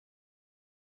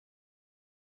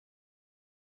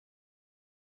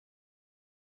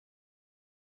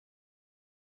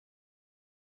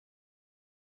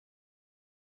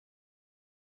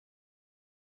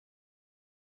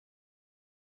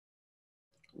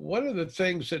one of the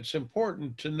things that's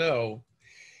important to know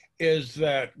is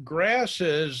that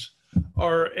grasses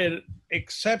are an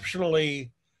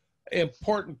exceptionally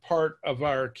important part of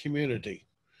our community.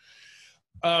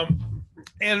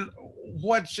 And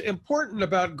what's important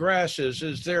about grasses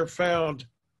is they're found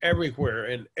everywhere.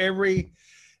 In every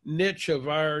niche of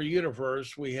our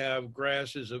universe, we have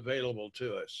grasses available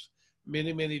to us,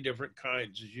 many, many different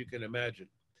kinds, as you can imagine.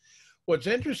 What's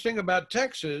interesting about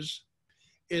Texas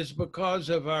is because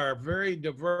of our very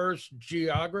diverse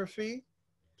geography,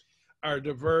 our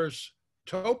diverse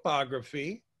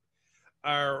topography,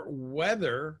 our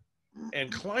weather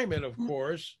and climate, of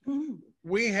course,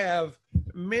 we have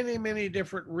many, many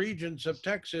different regions of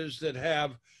Texas that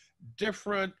have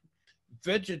different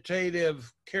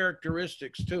vegetative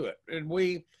characteristics to it. And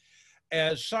we,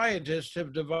 as scientists,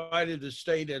 have divided the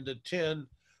state into 10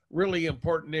 really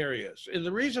important areas. And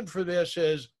the reason for this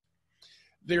is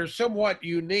they're somewhat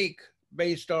unique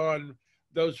based on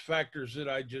those factors that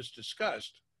I just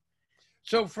discussed.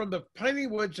 So from the piney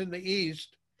woods in the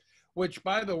east, which,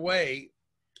 by the way,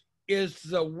 is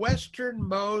the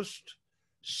westernmost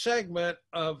segment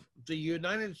of the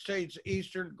United States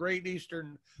Great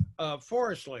Eastern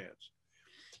forest lands,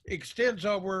 extends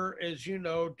over, as you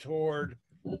know, toward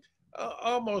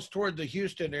almost toward the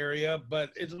Houston area, but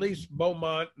at least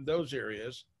Beaumont, those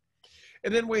areas.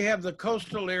 And then we have the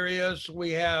coastal areas,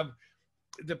 we have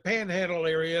the panhandle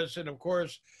areas, and of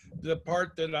course, the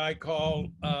part that I call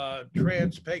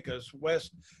Trans-Pecos,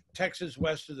 West Texas,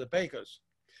 west of the Pecos.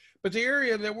 But the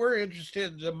area that we're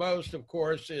interested in the most, of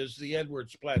course, is the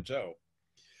Edwards Plateau.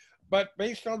 But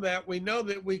based on that, we know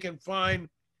that we can find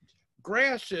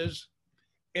grasses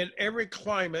in every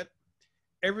climate,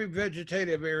 every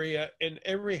vegetative area, and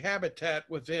every habitat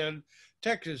within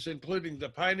Texas, including the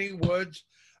piney woods,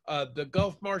 the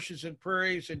Gulf marshes and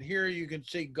prairies, and here you can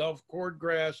see Gulf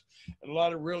cordgrass and a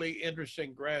lot of really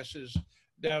interesting grasses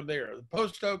down there. The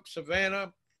post oak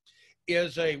savanna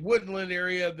is a woodland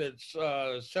area that's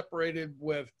separated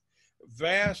with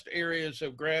vast areas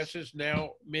of grasses,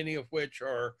 now many of which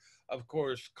are, of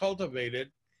course, cultivated.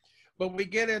 But we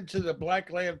get into the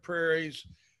blackland prairies,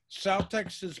 South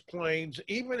Texas plains,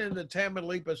 even in the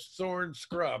Tamaulipas thorn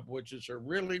scrub, which is a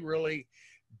really, really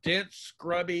dense,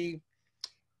 scrubby,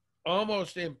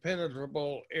 almost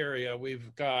impenetrable area.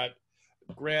 We've got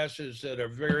grasses that are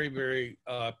very, very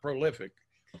prolific.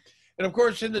 And of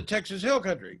course, in the Texas Hill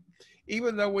Country,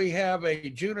 even though we have a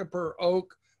juniper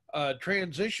oak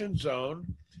transition zone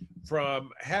from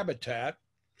habitat,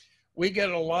 we get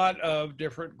a lot of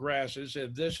different grasses,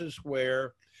 and this is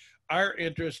where our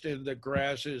interest in the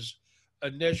grasses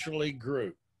initially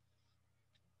grew.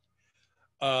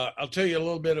 I'll tell you a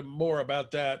little bit more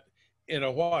about that in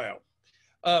a while.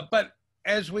 But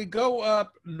as we go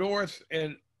up north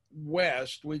and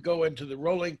west, we go into the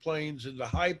rolling plains and the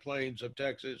high plains of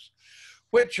Texas,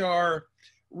 which are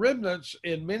remnants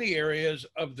in many areas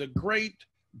of the great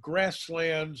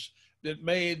grasslands that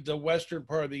made the western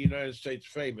part of the United States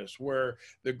famous, where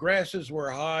the grasses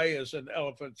were high as an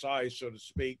elephant's eye, so to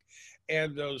speak,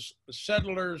 and those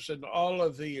settlers and all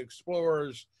of the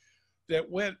explorers that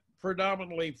went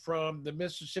predominantly from the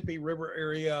Mississippi River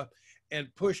area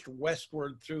and pushed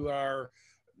westward through our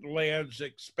lands,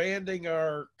 expanding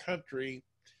our country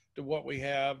to what we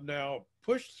have now,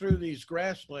 pushed through these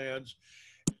grasslands,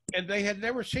 and they had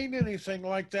never seen anything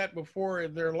like that before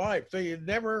in their life. They had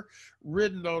never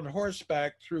ridden on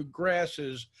horseback through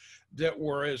grasses that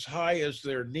were as high as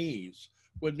their knees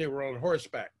when they were on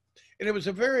horseback. And it was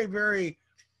a very, very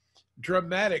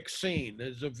dramatic scene.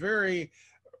 It's a very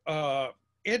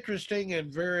interesting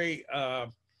and very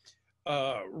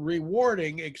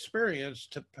rewarding experience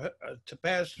to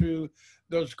pass through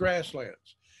those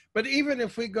grasslands. But even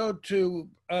if we go to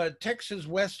Texas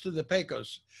west of the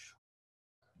Pecos,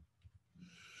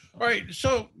 all right,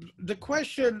 so the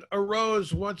question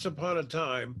arose once upon a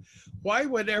time, why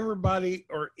would everybody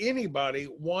or anybody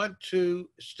want to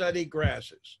study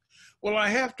grasses? Well, I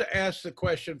have to ask the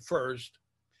question first,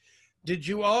 did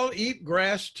you all eat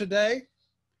grass today?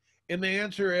 And the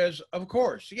answer is, of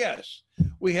course, yes.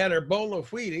 We had our bowl of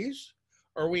Wheaties,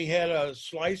 or we had a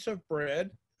slice of bread,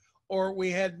 or we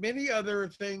had many other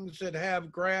things that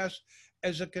have grass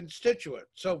as a constituent.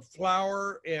 So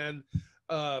flour and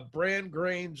bran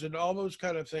grains and all those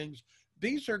kind of things.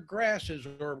 These are grasses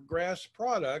or grass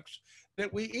products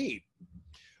that we eat.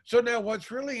 So now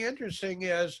what's really interesting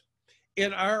is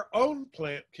in our own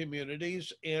plant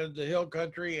communities in the Hill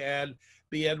Country and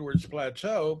the Edwards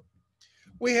Plateau,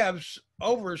 we have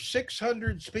over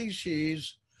 600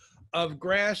 species of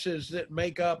grasses that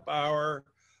make up our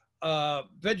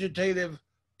vegetative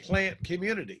plant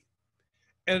community.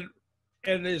 And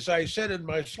And as I said in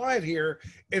my slide here,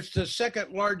 it's the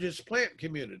second largest plant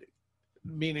community,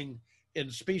 meaning in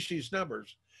species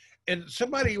numbers. And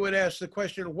somebody would ask the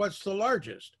question, what's the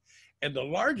largest? And the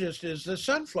largest is the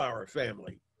sunflower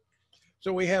family.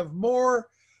 So we have more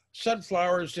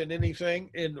sunflowers than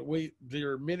anything, and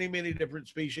there are many, many different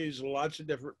species, lots of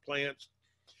different plants.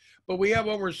 But we have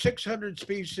over 600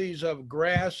 species of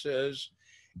grasses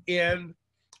in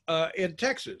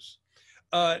Texas.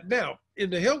 Now, in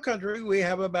the hill country, we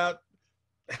have about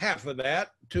half of that,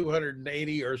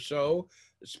 280 or so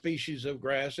species of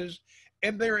grasses,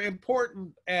 and they're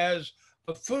important as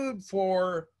a food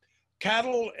for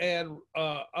cattle and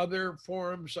other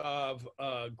forms of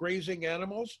grazing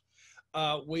animals.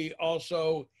 We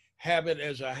also have it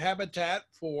as a habitat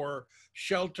for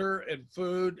shelter and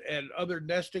food and other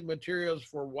nesting materials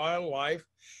for wildlife.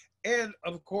 And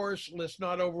of course, let's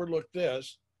not overlook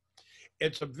this.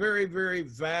 It's a very, very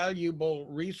valuable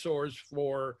resource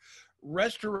for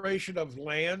restoration of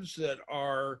lands that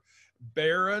are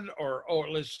barren or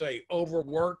let's say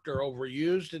overworked or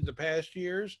overused in the past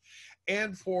years,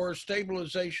 and for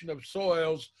stabilization of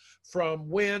soils from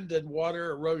wind and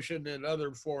water erosion and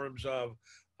other forms of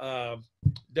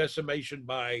decimation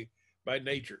by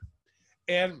nature.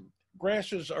 And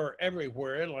grasses are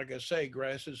everywhere, and like I say,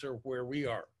 grasses are where we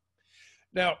are.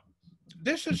 Now,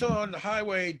 this is on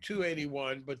Highway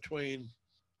 281 between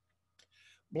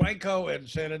Blanco and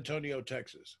San Antonio,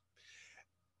 Texas.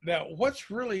 Now, what's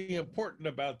really important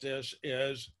about this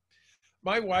is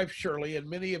my wife, Shirley, and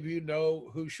many of you know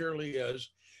who Shirley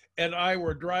is, and I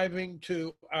were driving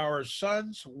to our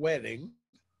son's wedding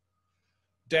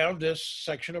down this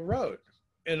section of road.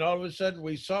 And all of a sudden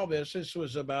we saw this. This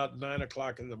was about 9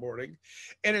 o'clock in the morning,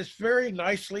 and it's very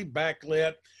nicely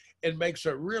backlit and makes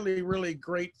a really, really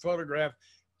great photograph.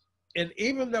 And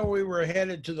even though we were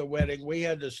headed to the wedding, we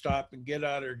had to stop and get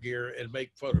out our gear and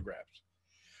make photographs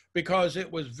because it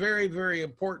was very, very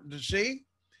important to see.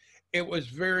 It was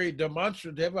very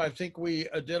demonstrative. I think we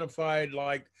identified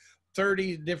like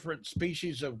 30 different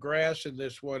species of grass in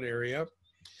this one area.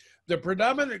 The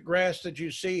predominant grass that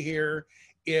you see here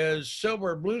is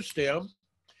silver blue stem,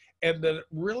 and the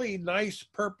really nice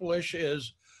purplish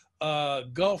is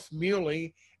Gulf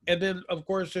muley. And then, of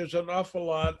course, there's an awful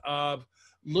lot of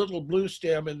little blue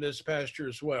stem in this pasture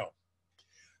as well.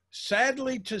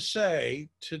 Sadly to say,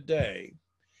 today,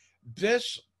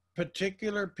 this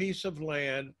particular piece of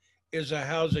land is a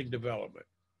housing development.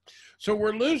 So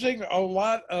we're losing a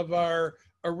lot of our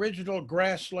original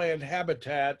grassland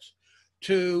habitats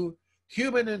to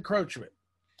human encroachment.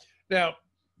 Now,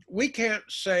 we can't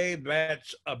say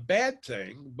that's a bad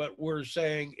thing, but we're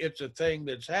saying it's a thing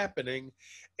that's happening,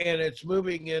 and it's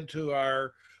moving into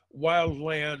our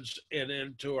wildlands and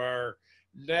into our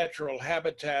natural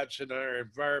habitats and our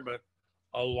environment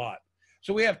a lot.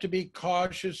 So we have to be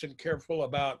cautious and careful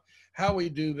about how we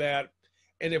do that.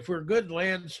 And if we're good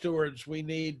land stewards, we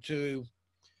need to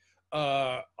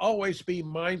always be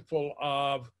mindful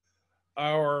of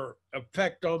our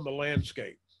effect on the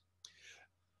landscape.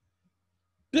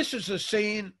 This is a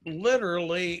scene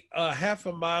literally half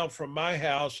a mile from my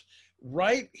house,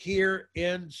 right here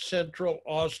in central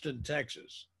Austin,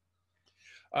 Texas.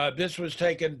 This was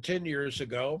taken 10 years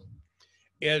ago.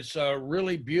 It's a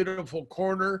really beautiful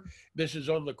corner. This is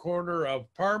on the corner of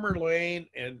Palmer Lane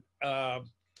and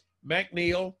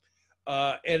McNeil.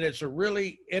 And it's a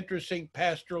really interesting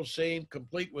pastoral scene,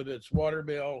 complete with its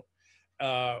windmill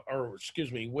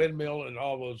and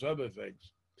all those other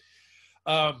things.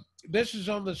 This is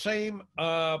on the same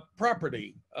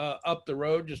property up the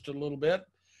road just a little bit,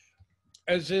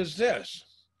 as is this.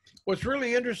 What's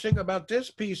really interesting about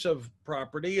this piece of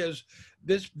property is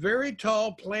this very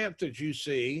tall plant that you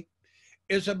see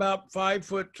is about 5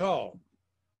 foot tall,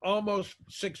 almost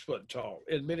 6 foot tall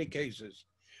in many cases.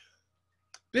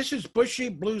 This is bushy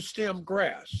blue stem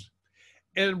grass.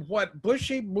 And what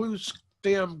bushy blue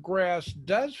stem grass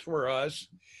does for us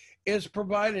is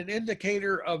provide an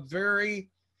indicator of very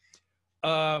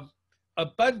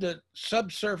abundant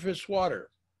subsurface water.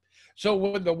 So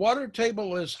when the water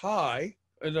table is high,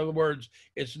 in other words,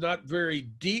 it's not very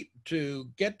deep to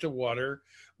get to water,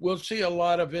 we'll see a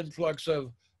lot of influx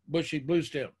of bushy blue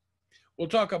stem. We'll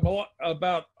talk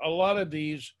about a lot of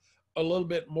these a little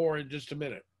bit more in just a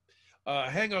minute.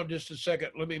 Hang on just a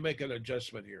second. Let me make an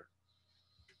adjustment here.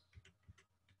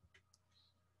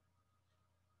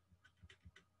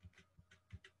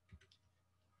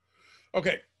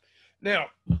 Okay, now,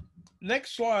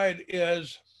 next slide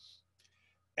is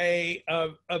a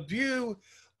view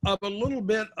of a little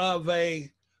bit of a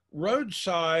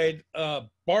roadside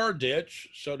bar ditch,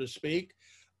 so to speak,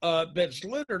 that's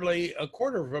literally a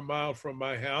quarter of a mile from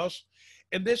my house.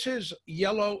 And this is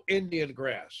yellow Indian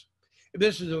grass.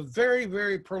 This is a very,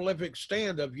 very prolific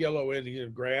stand of yellow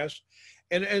Indian grass.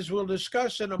 And as we'll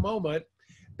discuss in a moment,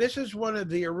 this is one of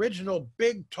the original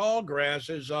big tall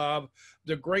grasses of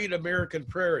the great American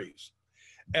prairies.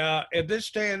 And this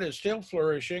stand is still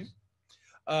flourishing.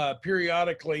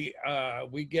 Periodically,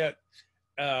 we get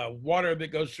water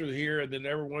that goes through here, and then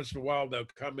every once in a while they'll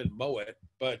come and mow it.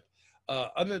 But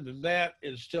other than that,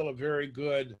 it's still a very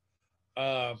good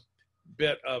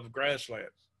bit of grassland.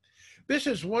 This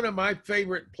is one of my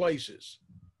favorite places.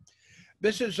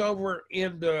 This is over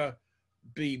in the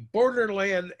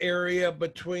borderland area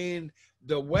between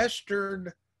the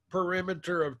western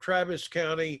perimeter of Travis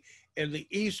County and the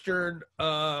eastern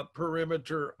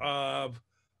perimeter of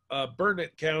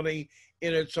Burnett County,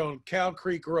 and it's on Cow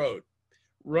Creek Road,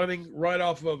 running right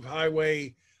off of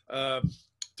Highway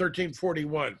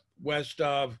 1341 west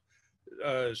of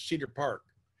Cedar Park.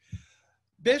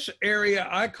 This area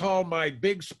I call my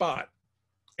big spot.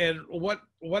 And what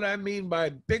I mean by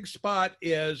big spot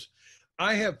is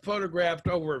I have photographed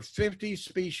over 50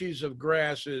 species of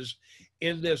grasses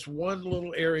in this one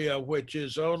little area, which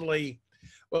is only,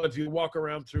 well, if you walk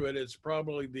around through it, it's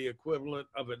probably the equivalent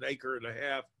of an acre and a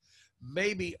half,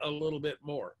 maybe a little bit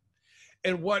more.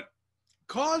 And what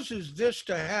causes this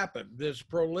to happen, this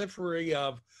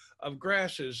proliferation of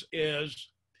grasses, is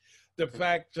the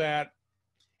fact that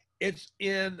it's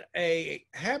in a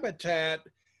habitat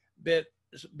that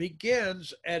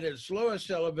begins at its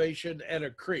lowest elevation at a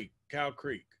creek, Cow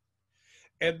Creek.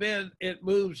 And then it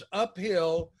moves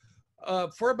uphill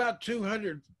for about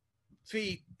 200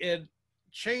 feet in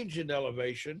change in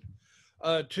elevation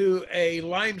to a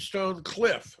limestone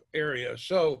cliff area.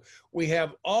 So we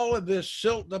have all of this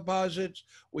silt deposits,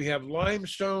 we have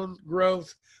limestone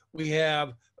growth, we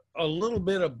have a little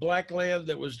bit of black land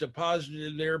that was deposited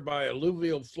in there by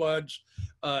alluvial floods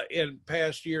in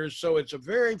past years. So it's a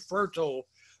very fertile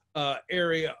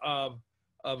area of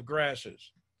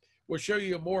grasses. We'll show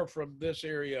you more from this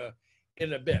area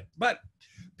in a bit. But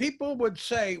people would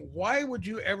say, why would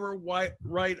you ever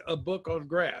write a book on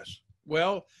grass?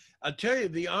 Well, I'll tell you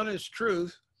the honest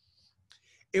truth,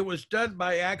 it was done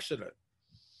by accident.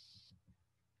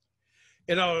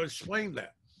 And I'll explain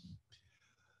that.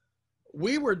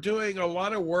 We were doing a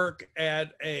lot of work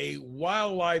at a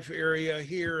wildlife area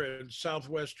here in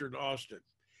southwestern Austin.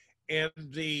 And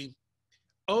the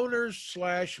owners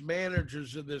slash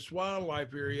managers of this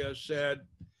wildlife area said,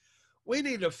 we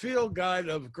need a field guide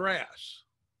of grass.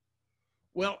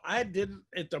 Well, I didn't,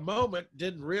 at the moment,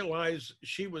 didn't realize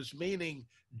she was meaning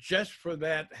just for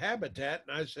that habitat.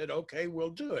 And I said, okay, we'll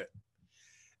do it.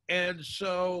 And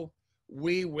so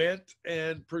we went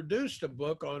and produced a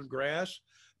book on grass,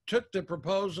 took the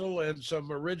proposal and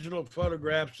some original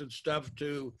photographs and stuff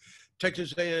to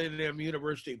Texas A&M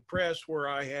University Press, where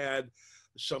I had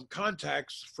some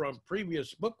contacts from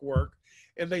previous book work.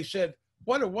 And they said,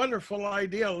 what a wonderful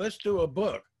idea, let's do a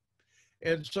book.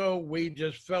 And so we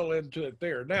just fell into it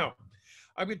there. Now,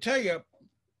 I can tell you,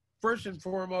 first and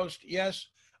foremost, yes,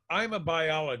 I'm a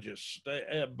biologist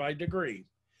by degree,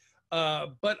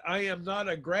 but I am not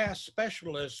a grass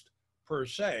specialist per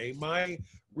se. My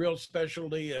real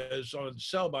specialty is on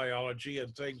cell biology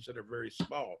and things that are very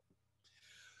small.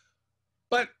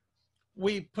 But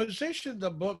we positioned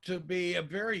the book to be a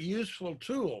very useful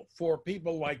tool for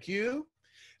people like you,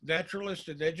 naturalists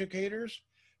and educators,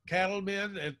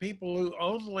 cattlemen, and people who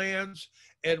own lands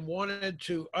and wanted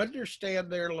to understand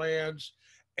their lands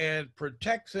and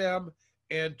protect them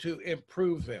and to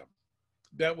improve them.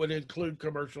 That would include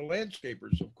commercial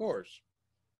landscapers, of course.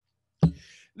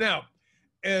 Now,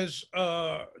 as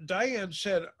Diane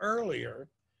said earlier,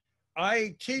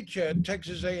 I teach at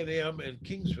Texas A&M in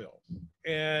Kingsville.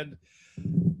 And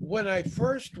when I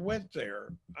first went there,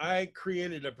 I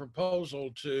created a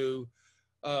proposal to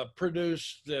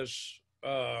produce this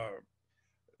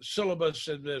syllabus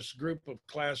and this group of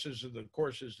classes and the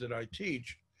courses that I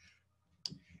teach.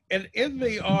 And in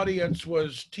the audience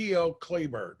was T.O.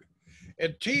 Kleberg.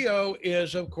 And T.O.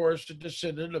 is, of course, a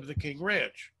descendant of the King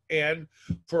Ranch, and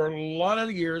for a lot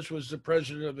of years was the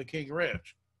president of the King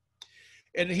Ranch.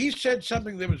 And he said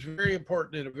something that was very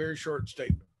important in a very short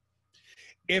statement.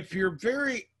 If you're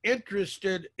very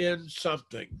interested in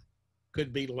something,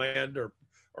 could be land or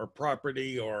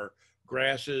property or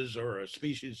grasses or a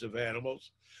species of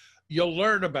animals, you'll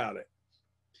learn about it.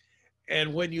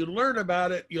 And when you learn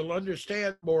about it, you'll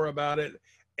understand more about it,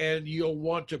 and you'll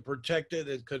want to protect it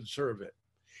and conserve it.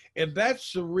 And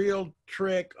that's the real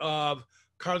trick of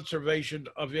conservation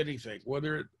of anything,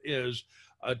 whether it is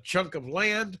a chunk of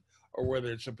land or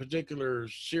whether it's a particular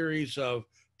series of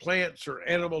plants or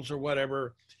animals or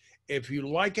whatever. If you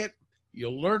like it,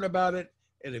 you'll learn about it.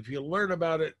 And if you learn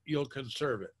about it, you'll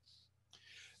conserve it.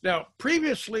 Now,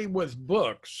 previously with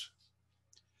books,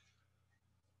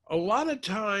 a lot of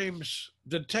times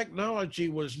the technology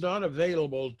was not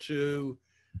available to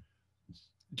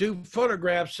do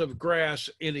photographs of grass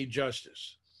any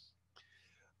justice.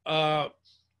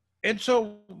 And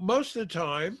so most of the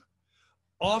time,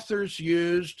 authors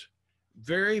used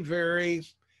very, very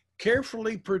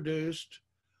carefully produced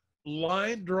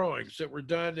line drawings that were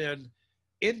done in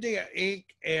India ink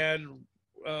and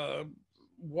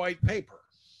white paper.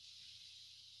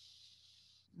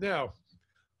 Now,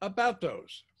 about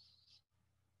those,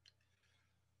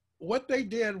 what they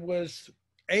did was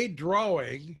a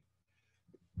drawing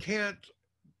can't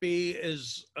be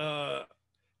as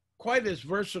quite as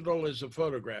versatile as a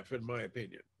photograph, in my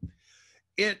opinion.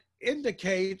 It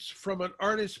indicates from an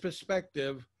artist's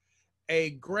perspective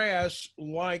a grass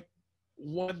like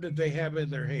one that they have in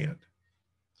their hand.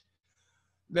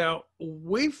 Now,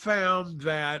 we found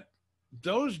that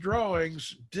those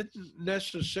drawings didn't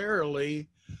necessarily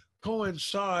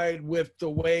coincide with the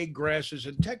way grasses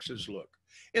in Texas look.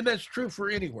 And that's true for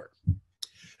anywhere.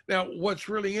 Now, what's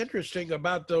really interesting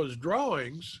about those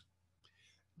drawings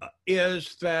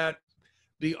is that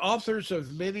the authors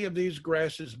of many of these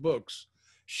grasses books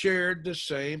shared the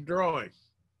same drawing.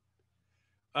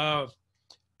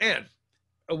 And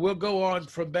we'll go on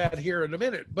from that here in a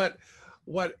minute. But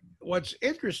what's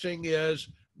interesting is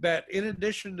that in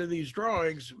addition to these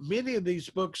drawings, many of these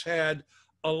books had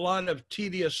a lot of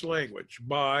tedious language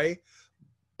by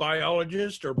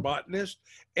biologists or botanists,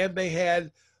 and they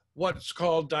had what's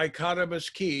called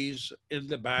dichotomous keys in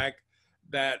the back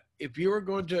that if you were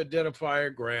going to identify a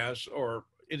grass or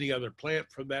any other plant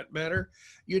for that matter,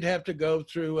 you'd have to go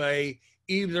through a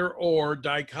either or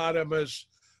dichotomous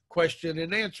question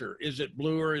and answer. Is it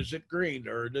blue or is it green?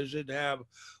 Or does it have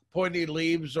pointy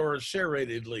leaves or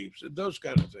serrated leaves? And those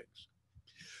kind of things.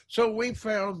 So we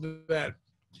found that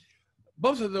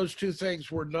both of those two things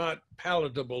were not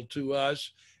palatable to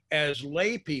us as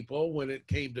lay people when it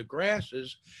came to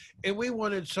grasses. And we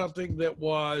wanted something that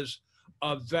was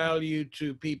of value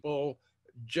to people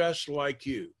just like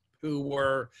you, who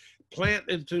were plant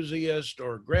enthusiasts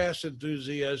or grass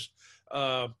enthusiasts,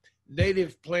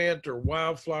 native plant or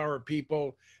wildflower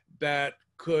people that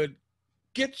could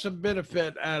get some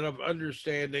benefit out of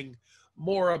understanding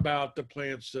more about the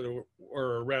plants that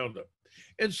are around them.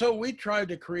 And so we tried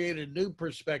to create a new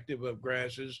perspective of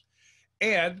grasses,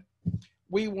 and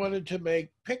we wanted to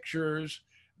make pictures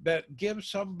that give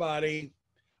somebody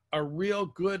a real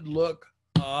good look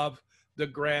of the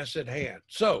grass at hand.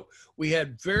 So we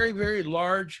had very, very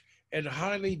large and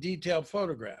highly detailed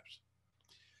photographs.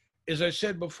 As I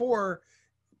said before,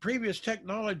 previous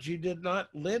technology did not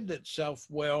lend itself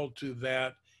well to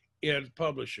that in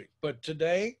publishing. But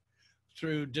today,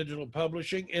 through digital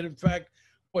publishing, and in fact,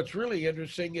 what's really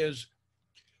interesting is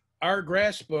our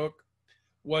grass book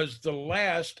was the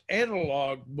last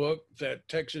analog book that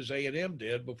Texas A&M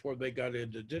did before they got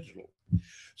into digital.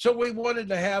 So we wanted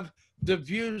to have the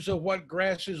views of what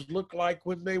grasses looked like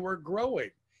when they were growing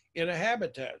in a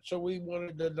habitat. So we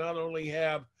wanted to not only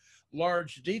have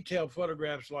large detailed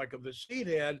photographs like of the seed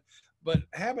head, but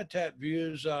habitat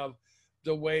views of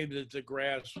the way that the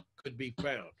grass could be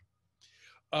found.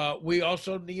 We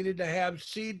also needed to have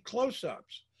seed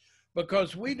close-ups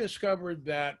because we discovered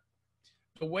that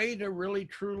the way to really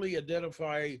truly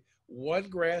identify one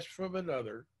grass from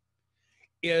another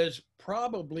is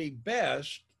probably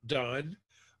best done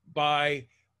by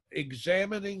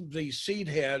examining the seed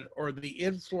head or the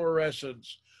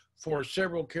inflorescence for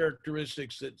several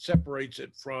characteristics that separates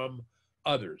it from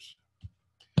others.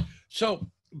 So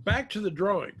back to the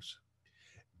drawings.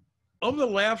 On the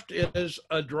left is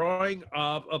a drawing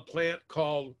of a plant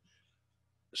called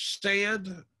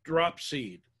sand drop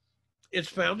seed. It's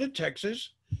found in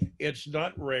Texas. It's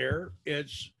not rare.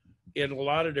 It's in a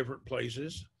lot of different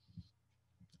places.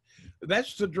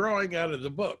 That's the drawing out of the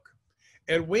book.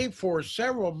 And we, for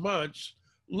several months,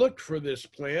 looked for this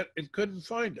plant and couldn't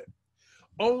find it,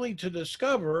 only to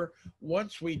discover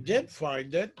once we did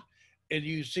find it, and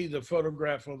you see the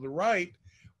photograph on the right,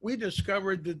 we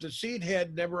discovered that the seed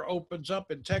head never opens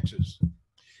up in Texas.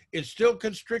 It's still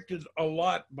constricted a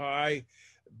lot by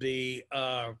the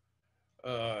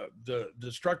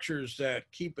structures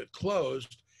that keep it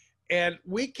closed. And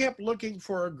we kept looking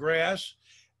for a grass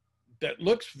that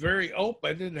looks very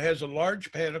open and has a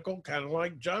large panicle, kind of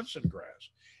like Johnson grass.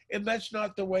 And that's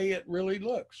not the way it really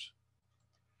looks.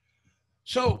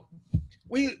 So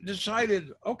we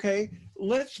decided, okay,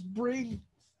 let's bring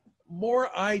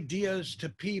more ideas to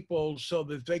people so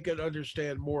that they can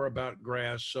understand more about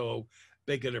grass, so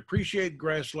they can appreciate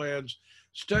grasslands,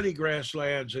 study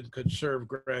grasslands, and conserve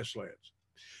grasslands.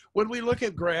 When we look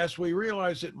at grass, we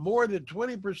realize that more than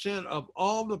 20% of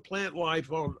all the plant life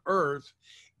on Earth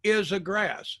is a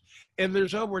grass. And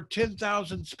there's over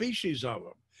 10,000 species of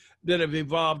them that have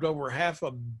evolved over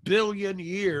 500 million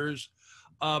years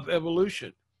of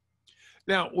evolution.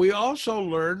 Now, we also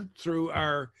learned through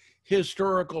our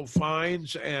historical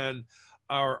finds and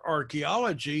our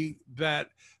archaeology that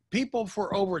people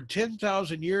for over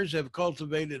 10,000 years have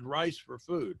cultivated rice for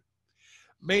food.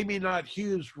 Maybe not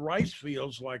huge rice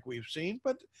fields like we've seen,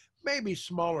 but maybe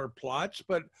smaller plots.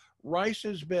 But rice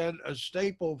has been a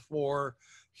staple for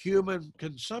human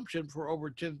consumption for over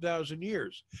 10,000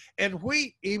 years. And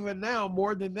wheat, even now,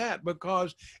 more than that,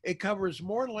 because it covers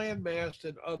more land mass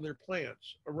than other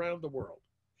plants around the world.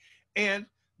 And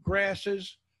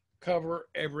grasses cover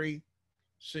every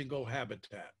single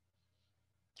habitat.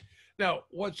 Now,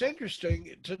 what's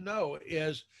interesting to know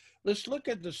is, let's look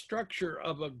at the structure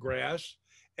of a grass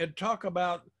and talk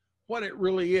about what it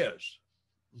really is,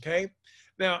 okay?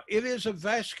 Now, it is a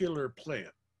vascular plant.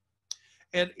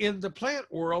 And in the plant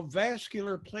world,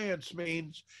 vascular plants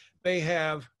means they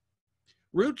have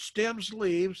roots, stems,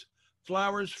 leaves,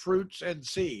 flowers, fruits, and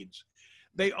seeds.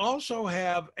 They also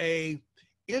have a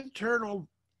internal,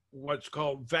 what's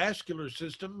called vascular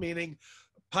system, meaning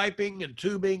piping and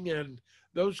tubing and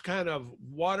those kind of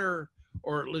water,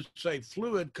 or let's say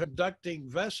fluid conducting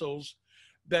vessels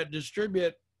that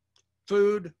distribute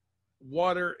food,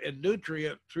 water, and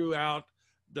nutrient throughout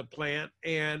the plant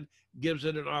and gives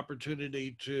it an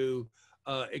opportunity to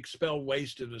expel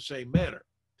waste in the same manner.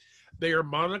 They are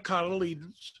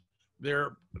monocotyledons.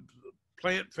 Their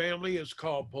plant family is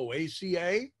called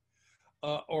Poaceae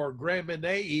or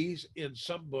Gramineae in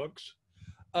some books,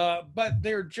 but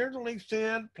they're generally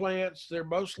thin plants. They're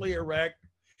mostly erect,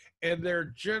 and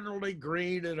they're generally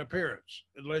green in appearance,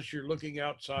 unless you're looking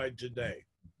outside today.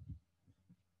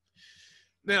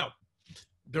 Now,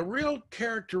 the real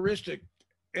characteristic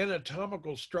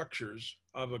anatomical structures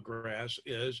of a grass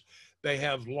is they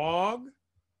have long,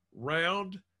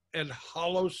 round, and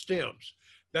hollow stems.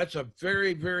 That's a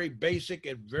very, very basic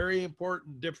and very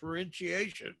important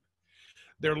differentiation.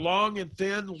 They're long and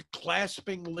thin,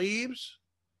 clasping leaves,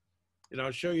 and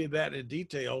I'll show you that in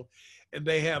detail, and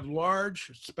they have large,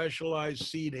 specialized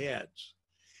seed heads.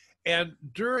 And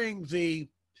during the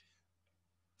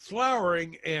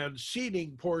flowering and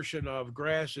seeding portion of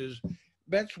grasses,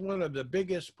 that's one of the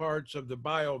biggest parts of the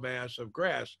biomass of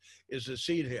grass is the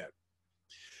seed head.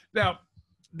 Now,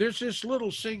 there's this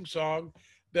little sing-song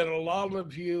that a lot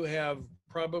of you have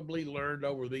probably learned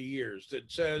over the years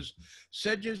that says,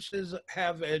 sedges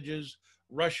have edges,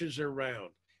 rushes are round,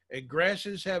 and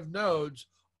grasses have nodes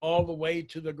all the way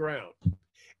to the ground.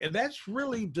 And that's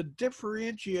really the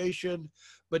differentiation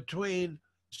between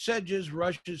sedges,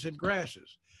 rushes, and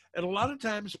grasses. And a lot of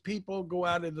times people go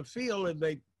out in the field and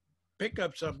they pick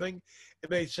up something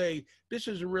and they say, this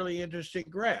is a really interesting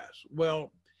grass.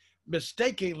 Well,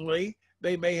 mistakenly,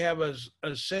 they may have a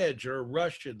sedge or a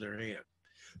rush in their hand.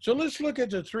 So let's look at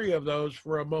the three of those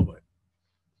for a moment.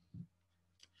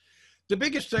 The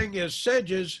biggest thing is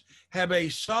sedges have a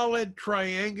solid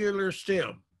triangular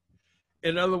stem.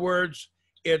 In other words,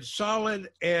 it's solid,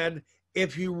 and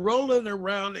if you roll it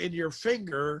around in your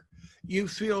finger, you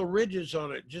feel ridges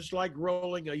on it, just like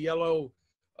rolling a yellow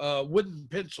wooden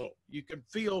pencil. You can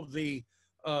feel the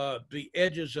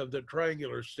edges of the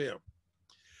triangular stem.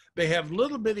 They have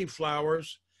little bitty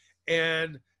flowers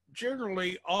and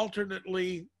generally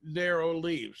alternately narrow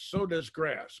leaves. So does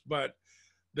grass, but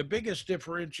the biggest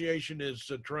differentiation is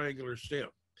the triangular stem.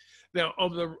 Now,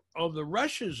 on the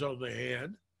rushes, on the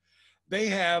hand, they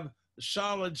have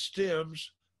solid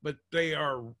stems, but they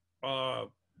are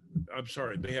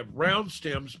they have round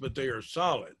stems, but they are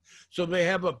solid. So they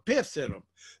have a pith in them.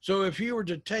 So if you were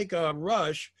to take a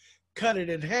rush, cut it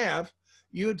in half,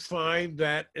 you'd find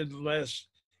that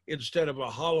instead of a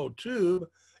hollow tube,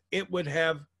 it would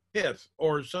have pith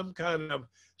or some kind of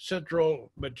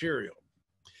central material.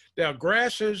 Now,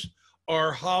 grasses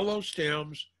are hollow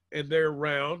stems and they're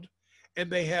round, and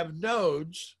they have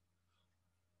nodes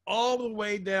all the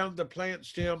way down the plant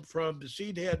stem from the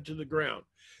seed head to the ground.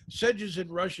 Sedges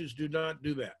and rushes do not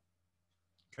do that,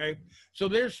 okay? So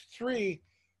there's three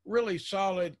really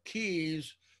solid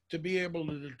keys to be able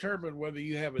to determine whether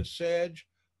you have a sedge,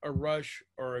 a rush,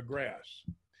 or a grass.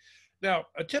 Now,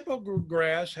 a typical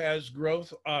grass has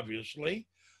growth, obviously,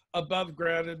 above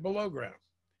ground and below ground.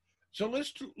 So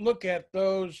let's look at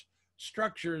those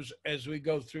structures as we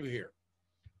go through here.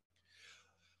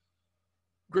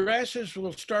 Grasses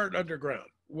will start underground.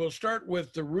 We'll start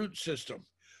with the root system.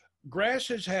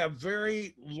 Grasses have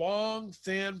very long,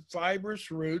 thin, fibrous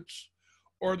roots,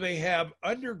 or they have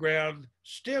underground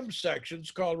stem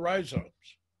sections called rhizomes,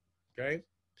 okay?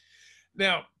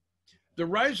 Now, the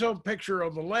rhizome picture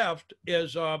on the left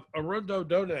is of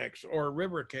Arundodonax, or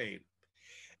river cane.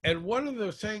 And one of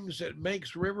the things that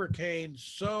makes river cane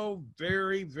so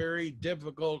very, very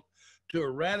difficult to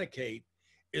eradicate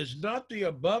is not the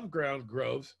above ground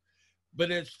growth,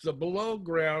 but it's the below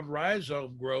ground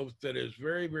rhizome growth that is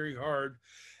very, very hard.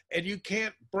 And you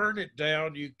can't burn it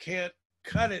down. You can't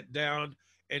cut it down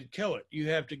and kill it. You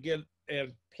have to get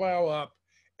and plow up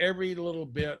every little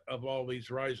bit of all these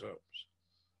rhizomes.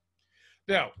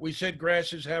 Now, we said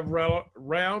grasses have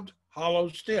round, hollow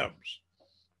stems.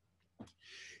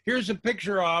 Here's a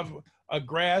picture of a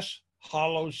grass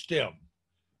hollow stem.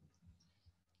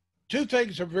 Two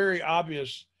things are very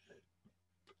obvious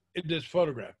in this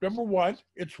photograph. Number one,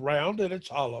 it's round and it's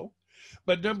hollow.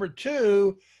 But number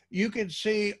two, you can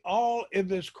see all in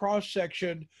this cross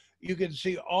section, you can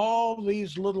see all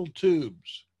these little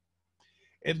tubes.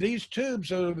 And these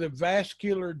tubes are the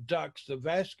vascular ducts, the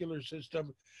vascular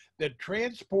system that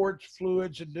transports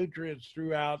fluids and nutrients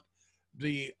throughout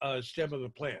the stem of the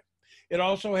plant. It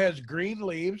also has green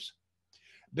leaves.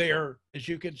 They're, as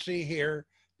you can see here,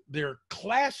 they're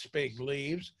clasping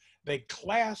leaves. They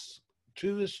clasp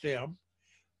to the stem,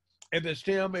 and the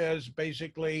stem is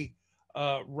basically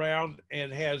round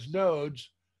and has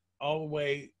nodes all the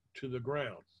way to the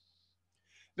ground.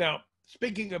 Now,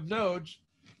 speaking of nodes,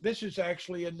 this is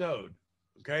actually a node,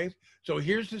 okay? So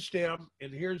here's the stem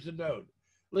and here's the node.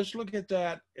 Let's look at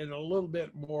that in a little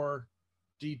bit more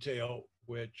detail,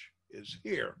 which is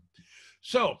here.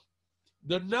 So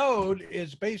the node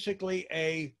is basically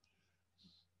a,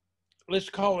 let's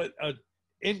call it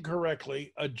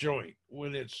incorrectly a joint,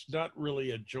 when it's not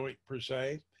really a joint per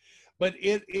se, but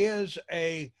it is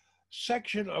a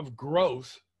section of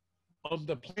growth on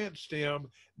the plant stem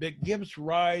that gives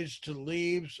rise to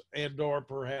leaves and or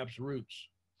perhaps roots,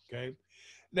 okay?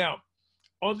 Now,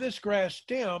 on this grass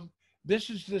stem, this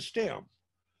is the stem,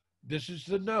 this is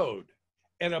the node,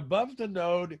 and above the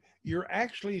node, you're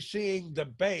actually seeing the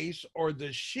base or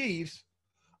the sheath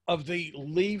of the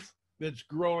leaf that's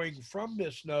growing from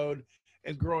this node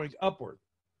and growing upward.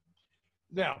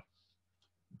 Now,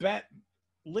 that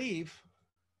leaf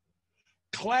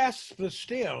clasps the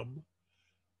stem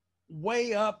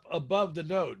way up above the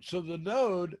node. So the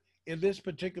node in this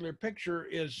particular picture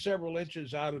is several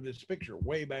inches out of this picture,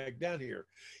 way back down here.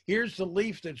 Here's the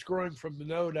leaf that's growing from the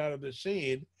node out of the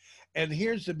scene, and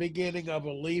here's the beginning of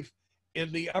a leaf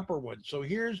in the upper one. So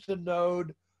here's the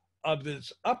node of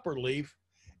this upper leaf,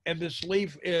 and this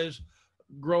leaf is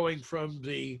growing from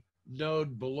the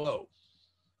node below,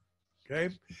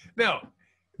 okay? Now,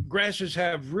 grasses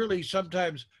have really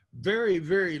sometimes very,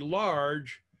 very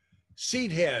large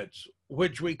seed heads,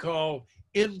 which we call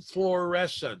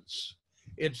inflorescence.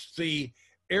 It's the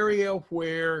area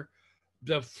where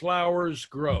the flowers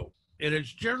grow. And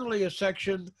it's generally a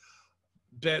section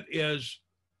that is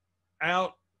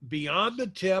out beyond the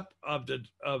tip of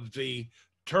the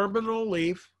terminal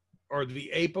leaf or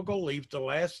the apical leaf, the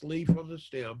last leaf on the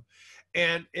stem,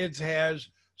 and it has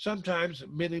sometimes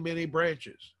many, many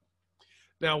branches.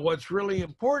 Now, what's really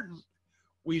important,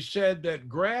 we said that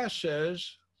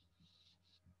grasses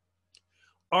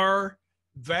are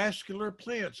vascular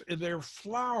plants, and they're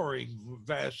flowering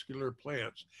vascular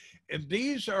plants. And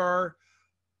these are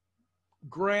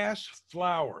grass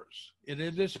flowers. And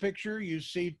in this picture, you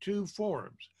see two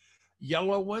forms,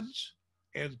 yellow ones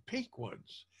and pink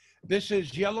ones. This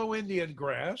is yellow Indian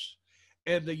grass,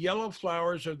 and the yellow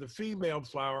flowers are the female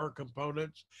flower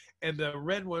components, and the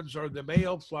red ones are the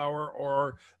male flower,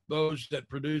 or those that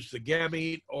produce the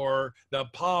gamete or the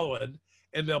pollen,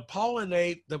 and they'll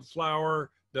pollinate the flower,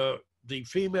 the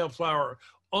female flower,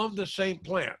 on the same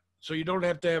plant. So you don't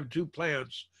have to have two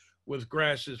plants with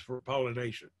grasses for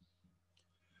pollination.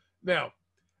 Now,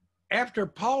 after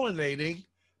pollinating,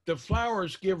 the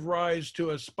flowers give rise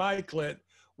to a spikelet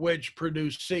which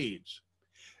produce seeds.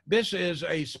 This is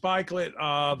a spikelet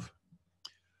of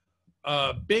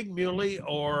big muley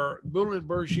or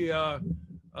Muhlenbergia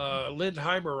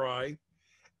lindheimeri.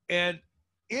 And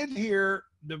in here,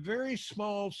 the very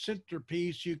small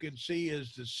centerpiece you can see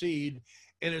is the seed,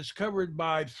 and it's covered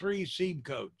by 3 seed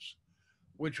coats,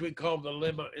 which we call the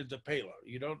lemma and the pala.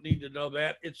 You don't need to know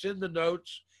that. It's in the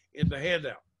notes in the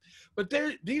handout. But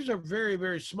these are very,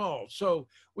 very small. So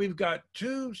we've got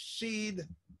 2 seed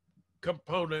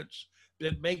components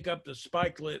that make up the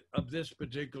spikelet of this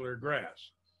particular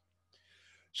grass.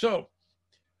 So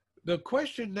the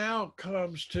question now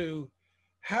comes to,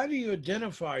 How do you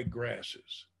identify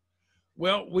grasses?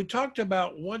 Well, we talked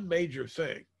about one major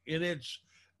thing, and it's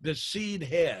the seed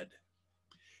head.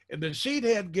 And the seed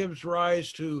head gives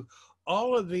rise to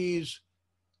all of these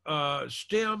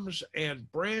stems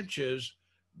and branches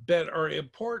that are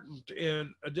important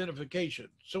in identification.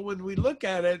 So when we look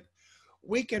at it,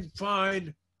 we can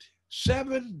find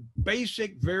 7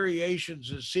 basic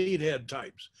variations of seed head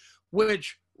types,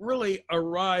 which really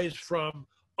arise from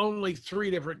only 3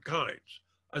 different kinds: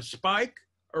 a spike,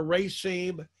 a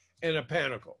raceme, and a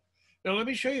panicle. Now, let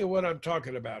me show you what I'm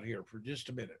talking about here for just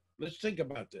a minute. Let's think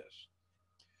about this.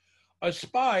 A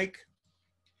spike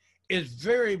is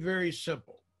very, very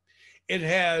simple. It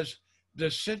has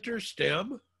the center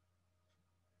stem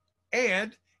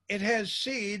and it has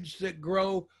seeds that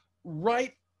grow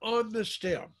right on the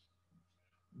stem.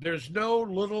 There's no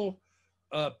little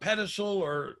pedicel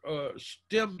or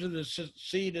stem to the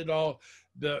seed at all.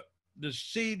 The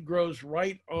seed grows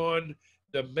right on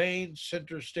the main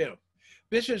center stem.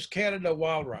 This is Canada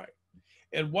wild rye.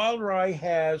 And wild rye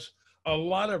has a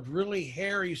lot of really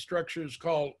hairy structures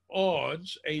called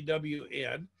awns,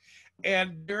 A-W-N,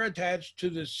 and they're attached to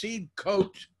the seed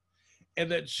coat,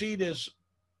 and that seed is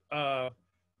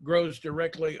grows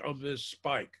directly on this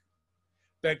spike.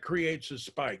 That creates a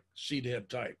spike seed head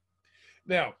type.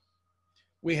 Now,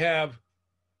 we have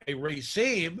a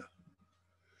raceme.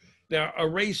 Now, a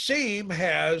raceme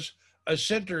has a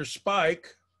center spike,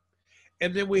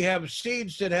 and then we have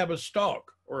seeds that have a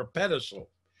stalk or a pedicel.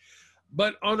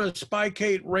 But on a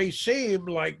spicate raceme,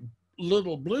 like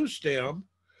little blue stem,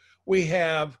 we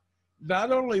have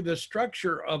not only the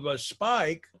structure of a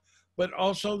spike, but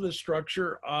also the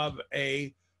structure of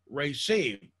a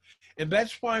raceme. And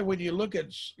that's why when you look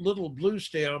at little blue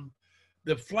stem,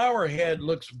 the flower head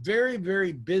looks very,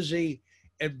 very busy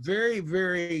and very,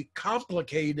 very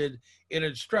complicated in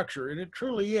its structure, and it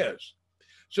truly is.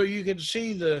 So you can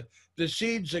see the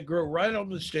seeds that grow right on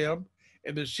the stem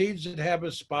and the seeds that have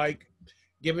a spike,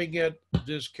 giving it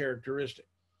this characteristic.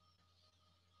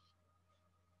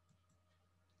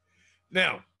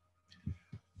 Now,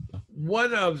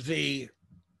 one of the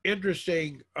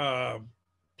interesting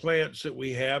plants that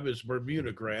we have is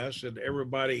Bermuda grass, and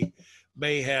everybody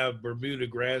may have Bermuda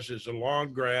grass as a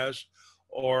lawn grass,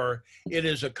 or it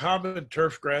is a common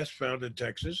turf grass found in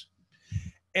Texas,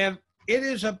 and it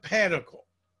is a panicle.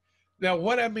 Now,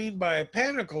 what I mean by a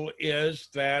panicle is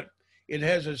that it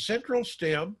has a central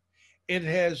stem, it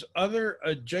has other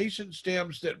adjacent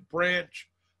stems that branch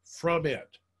from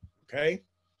it, okay?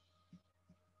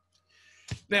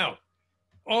 Now,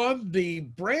 on the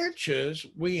branches,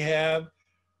 we have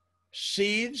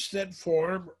seeds that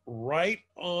form right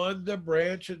on the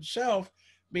branch itself,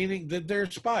 meaning that they're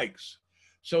spikes.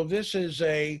 So this is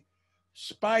a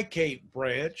spicate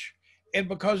branch, and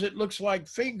because it looks like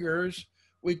fingers,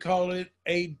 we call it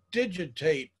a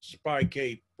digitate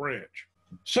spicate branch.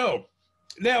 So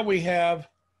now we have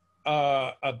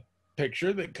a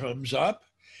picture that comes up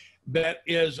that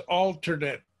is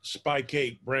alternate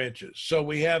spicate branches. So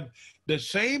we have the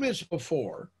same as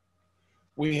before.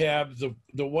 We have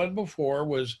the one before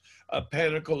was a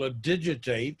panicle of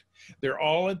digitate. They're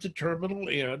all at the terminal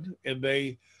end, and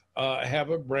they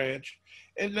have a branch.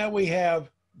 And now we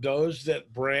have those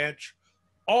that branch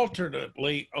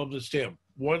alternately on the stem.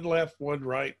 One left, one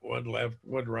right, one left,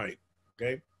 one right,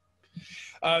 okay?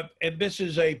 And this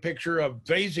is a picture of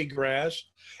vasi grass,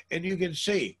 and you can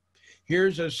see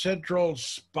here's a central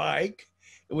spike.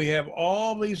 We have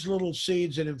all these little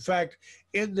seeds, and in fact,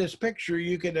 in this picture,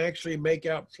 you can actually make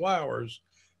out flowers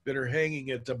that are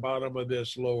hanging at the bottom of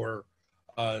this lower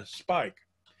spike.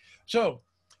 So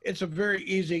it's a very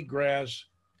easy grass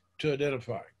to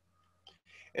identify.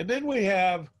 And then we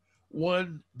have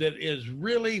one that is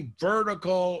really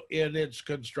vertical in its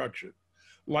construction,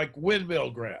 like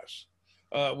windmill grass.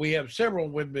 We have several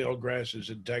windmill grasses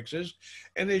in Texas.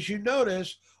 And as you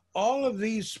notice, all of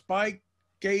these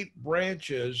spikate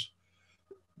branches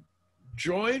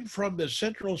join from the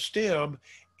central stem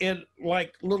in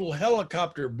like little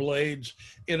helicopter blades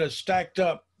in a stacked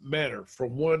up manner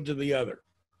from one to the other.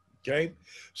 Okay,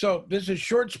 so this is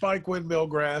short spike windmill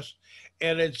grass,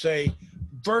 and it's a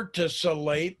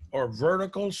verticillate or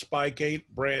vertical spicate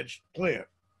branched plant.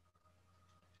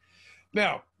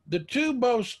 Now, the two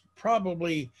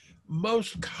probably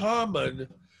most common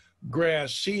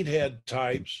grass seed head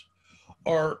types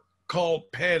are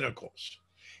called panicles.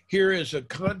 Here is a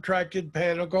contracted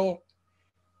panicle,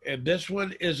 and this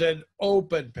one is an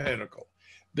open panicle.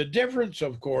 The difference,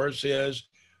 of course, is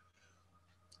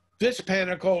this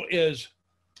panicle is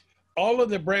all of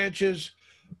the branches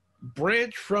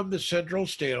branch from the central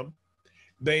stem.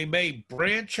 They may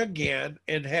branch again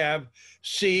and have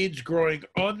seeds growing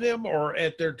on them or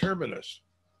at their terminus.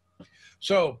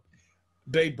 So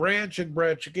they branch and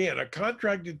branch again. A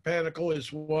contracted panicle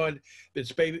is one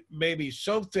that's maybe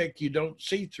so thick you don't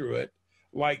see through it,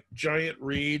 like giant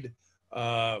reed,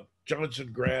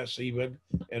 Johnson grass even,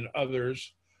 and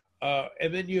others.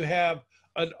 And then you have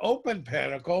an open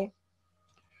panicle,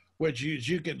 which as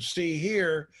you can see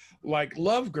here, like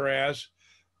love grass,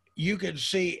 you can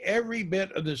see every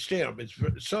bit of the stem. It's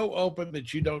so open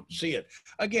that you don't see it.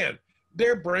 Again,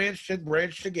 they're branched and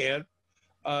branched again,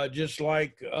 just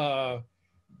like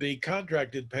the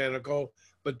contracted panicle,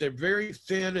 but they're very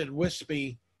thin and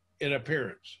wispy in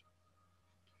appearance.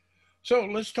 So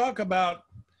let's talk about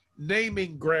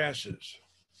naming grasses.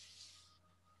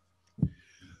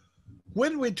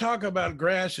 When we talk about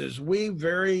grasses, we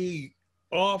very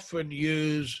often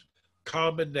use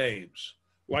common names.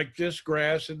 Like this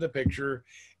grass in the picture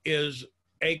is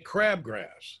a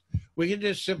crabgrass. We can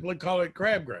just simply call it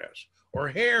crabgrass or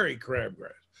hairy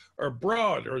crabgrass or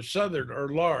broad or southern or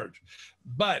large.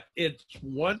 But it's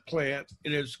one plant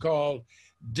and it's called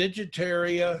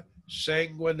Digitaria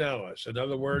sanguinalis. In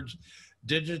other words,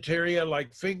 Digitaria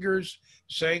like fingers,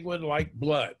 sanguine like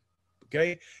blood.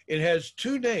 Okay, it has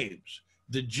two names,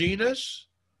 the genus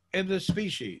and the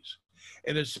species.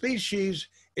 And the species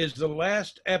is the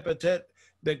last epithet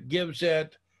that gives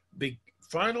it the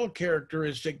final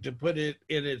characteristic to put it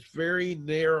in its very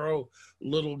narrow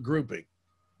little grouping.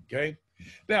 Okay,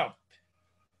 now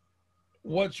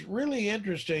what's really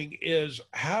interesting is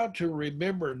how to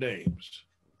remember names.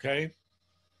 Okay,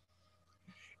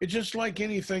 it's just like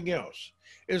anything else.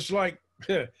 It's like,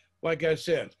 like I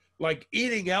said, like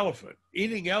eating elephant.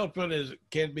 Eating elephant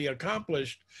can be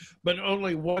accomplished, but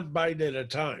only one bite at a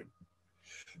time.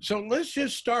 So let's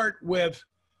just start with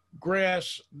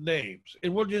grass names,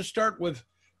 and we'll just start with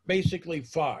basically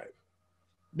 5.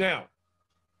 Now,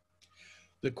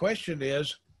 the question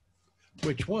is,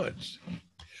 which ones?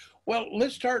 Well,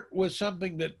 let's start with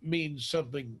something that means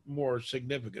something more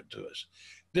significant to us.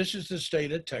 This is the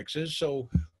state of Texas, so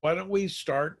why don't we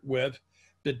start with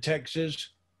the Texas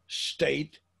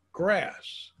state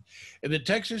grass? And the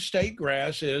Texas state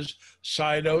grass is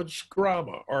Pseudodes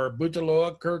grama or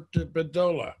Butaloa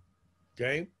curtipidola.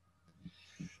 Okay.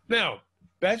 Now,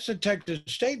 that's the Texas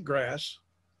state grass.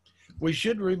 We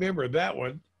should remember that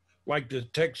one, like the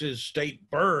Texas state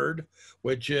bird,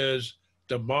 which is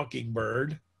the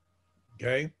mockingbird.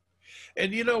 Okay.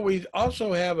 And you know, we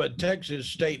also have a Texas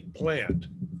state plant.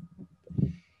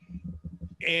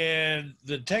 And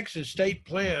the Texas state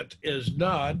plant is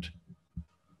not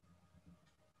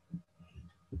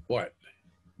what?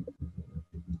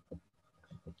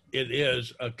 It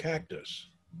is a cactus.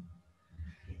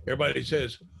 Everybody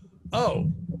says,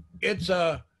 oh, it's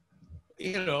a,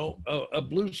 you know, a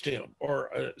blue stem or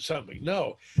something.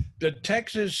 No, the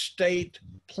Texas state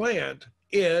plant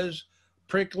is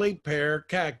prickly pear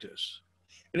cactus.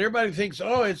 And everybody thinks,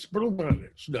 oh, it's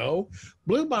bluebonnets. No,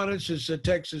 bluebonnets is the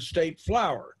Texas state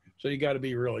flower. So you got to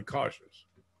be really cautious.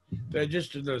 That's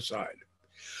just an aside.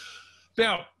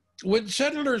 Now, when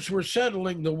settlers were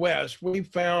settling the West, we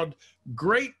found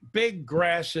great big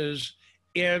grasses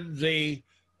in the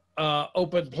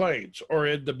open plains or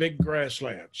in the big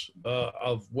grasslands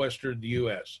of Western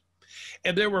U.S.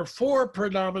 And there were 4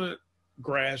 predominant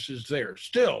grasses there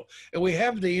still. And we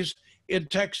have these in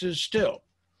Texas still.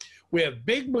 We have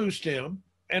big blue stem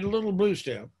and little blue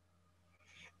stem.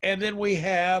 And then we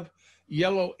have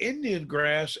yellow Indian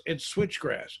grass and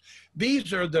switchgrass.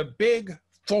 These are the big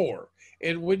 4.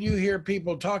 And when you hear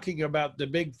people talking about the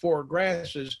big 4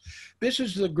 grasses, this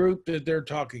is the group that they're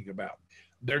talking about.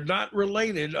 They're not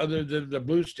related other than the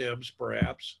blue stems,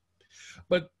 perhaps.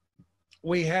 But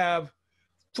we have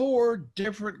 4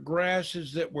 different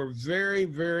grasses that were very,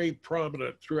 very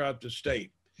prominent throughout the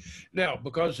state. Now,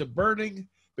 because of burning,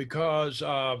 because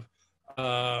of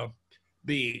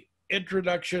the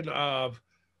introduction of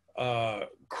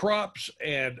crops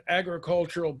and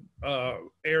agricultural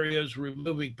areas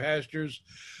removing pastures,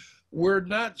 we're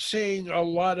not seeing a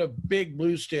lot of big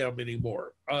blue stem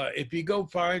anymore. If you go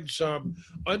find some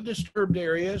undisturbed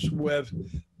areas with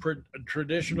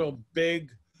traditional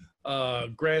big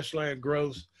grassland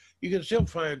growth, you can still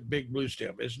find big blue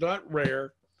stem. It's not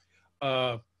rare,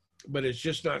 but it's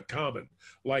just not common,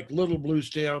 like little blue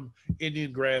stem,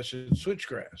 Indian grass, and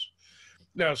switchgrass.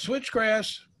 Now,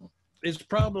 switchgrass is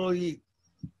probably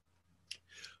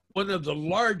one of the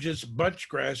largest bunch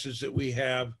grasses that we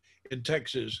have in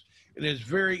Texas, and it's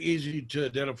very easy to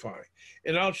identify.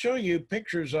 And I'll show you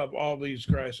pictures of all these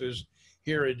grasses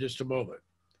here in just a moment.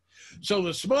 So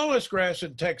the smallest grass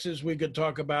in Texas we could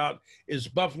talk about is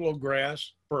buffalo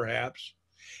grass, perhaps.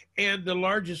 And the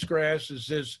largest grass is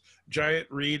this giant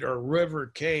reed or river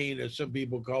cane, as some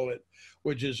people call it,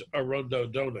 which is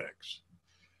Arundodonax.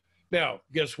 Now,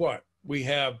 guess what? We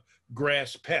have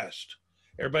grass pest.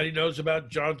 Everybody knows about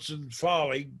Johnson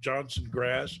folly, Johnson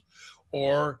grass,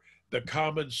 or the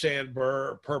common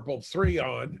sandbur, purple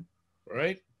threon,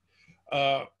 right?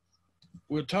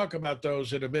 We'll talk about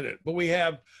those in a minute. But we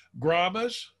have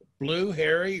grommas, blue,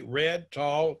 hairy, red,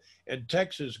 tall, and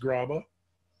Texas gromma.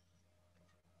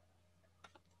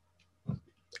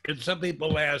 And some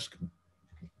people ask,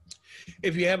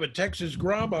 if you have a Texas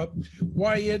gromma,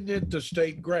 why isn't it the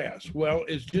state grass? Well,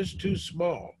 it's just too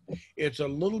small. It's a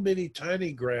little bitty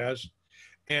tiny grass,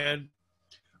 and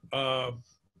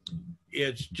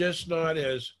it's just not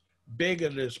as big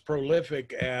and as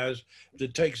prolific as the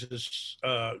Texas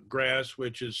grass,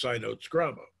 which is Cynotes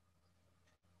gromma.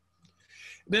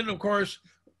 Then, of course,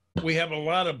 we have a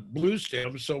lot of blue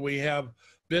stems, so we have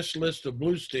this list of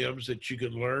blue stems that you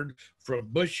can learn from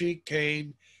bushy,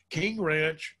 cane, king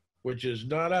ranch, which is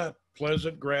not a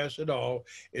pleasant grass at all.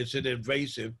 It's an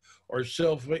invasive, or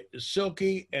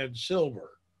silky and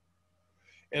silver.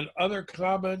 And other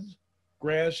common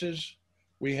grasses,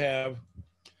 we have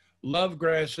love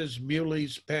grasses,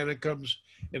 muleys, panicums,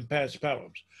 and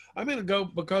paspalums. I'm going to go,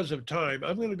 because of time,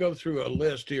 I'm going to go through a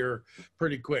list here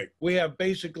pretty quick. We have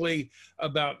basically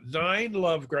about 9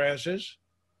 love grasses.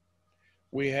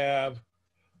 We have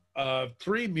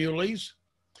 3 muleys.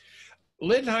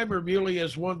 Lindheimer muley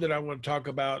is one that I want to talk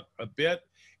about a bit.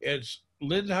 It's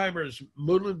Lindheimer's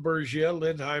Muhlenbergia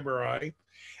lindheimeri,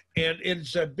 and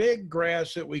it's a big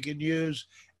grass that we can use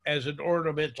as an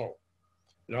ornamental.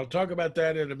 And I'll talk about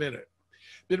that in a minute.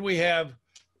 Then we have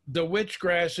the witch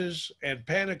grasses and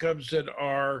panicums that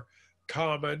are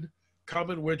common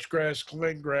witchgrass,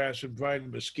 cleangrass, and vine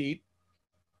mesquite.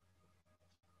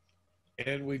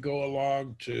 And we go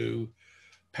along to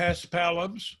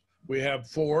paspalums. We have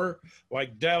 4,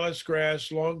 like Dallas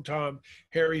grass, long tom,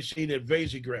 hairy seed, and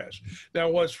vasi grass. Now,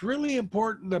 what's really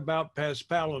important about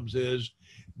paspalums is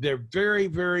they're very,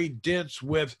 very dense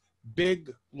with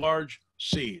big, large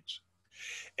seeds.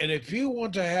 And if you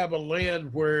want to have a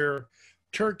land where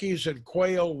turkeys and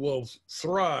quail will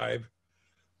thrive,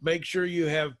 make sure you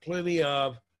have plenty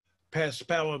of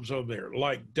paspalums on there,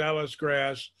 like Dallas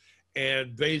grass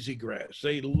and vasi grass.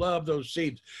 They love those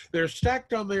seeds. They're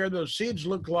stacked on there. Those seeds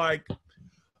look like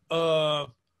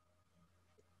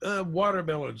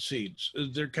watermelon seeds.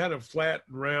 They're kind of flat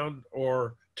and round,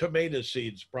 or tomato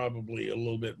seeds, probably a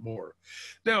little bit more.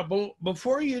 Now,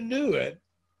 before you knew it,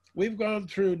 we've gone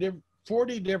through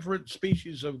 40 different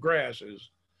species of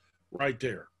grasses right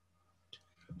there.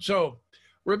 So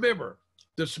remember,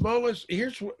 the smallest,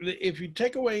 if you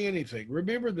take away anything,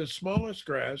 remember the smallest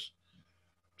grass,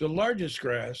 the largest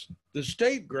grass, the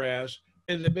state grass,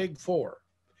 and the big 4.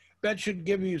 That should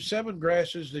give you 7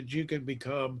 grasses that you can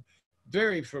become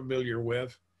very familiar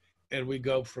with, and we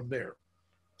go from there.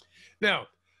 Now,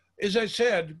 as I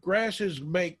said, grasses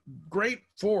make great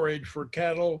forage for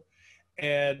cattle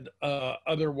and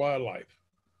other wildlife,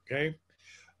 okay?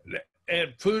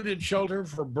 And food and shelter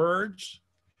for birds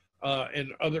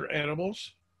and other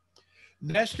animals.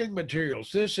 Nesting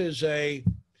materials. This is a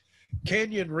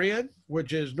canyon wren,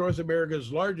 which is North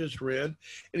America's largest wren,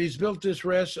 and he's built this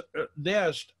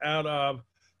nest out of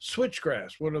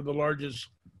switchgrass, one of the largest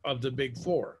of the big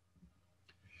 4.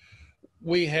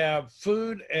 We have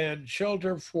food and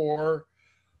shelter for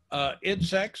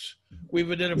insects.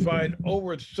 We've identified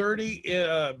over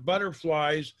 30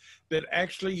 butterflies that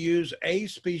actually use a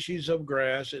species of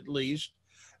grass, at least,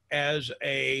 as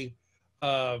a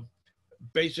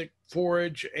basic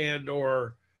forage and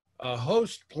or a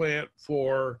host plant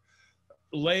for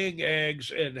laying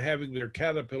eggs and having their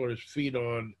caterpillars feed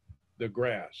on the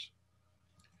grass.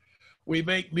 We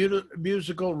make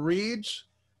musical reeds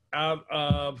out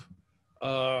of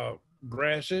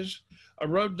grasses.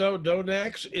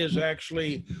 Arundodonax is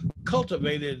actually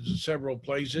cultivated in several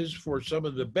places for some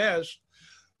of the best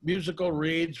musical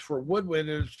reeds for woodwind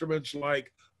instruments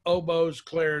like oboes,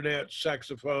 clarinets,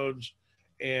 saxophones,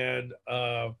 and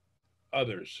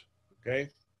others, okay?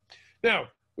 Now,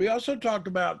 we also talked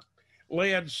about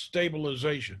land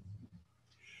stabilization.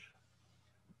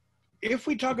 If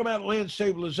we talk about land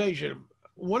stabilization,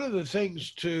 one of the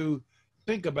things to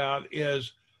think about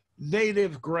is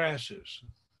native grasses.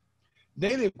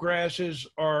 Native grasses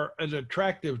are an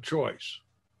attractive choice.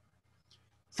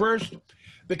 First,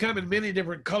 they come in many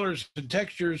different colors and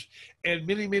textures and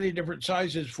many, many different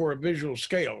sizes for a visual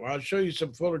scale. I'll show you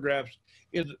some photographs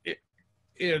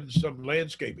in some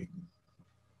landscaping.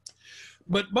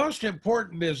 But most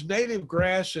important is native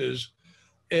grasses.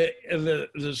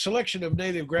 The selection of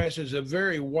native grass is a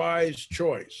very wise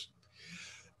choice.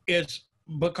 It's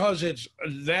because it's a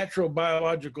natural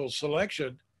biological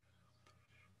selection.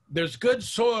 There's good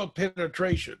soil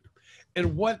penetration.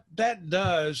 And what that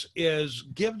does is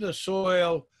give the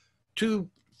soil two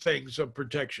things of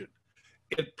protection.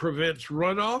 It prevents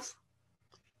runoff,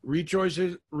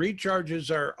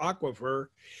 recharges our aquifer,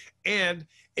 and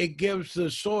it gives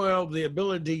the soil the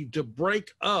ability to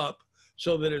break up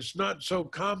so that it's not so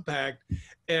compact,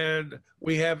 and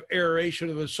we have aeration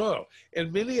of the soil.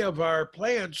 And many of our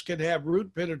plants can have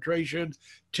root penetration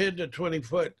 10 to 20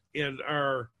 foot in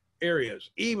our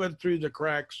areas, even through the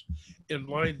cracks in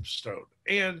limestone.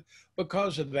 And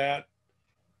because of that,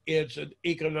 it's an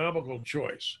economical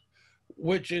choice,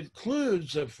 which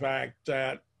includes the fact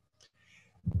that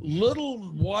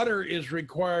little water is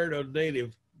required of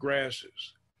native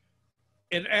grasses.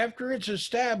 And after it's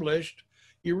established,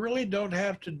 you really don't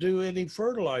have to do any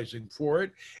fertilizing for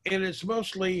it. And it's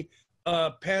mostly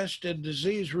pest and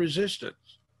disease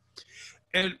resistance.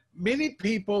 And many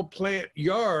people plant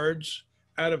yards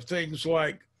out of things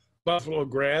like buffalo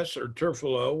grass or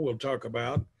turfalo, we'll talk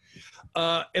about,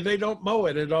 and they don't mow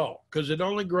it at all because it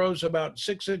only grows about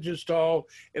 6 inches tall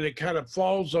and it kind of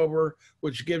falls over,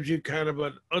 which gives you kind of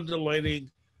an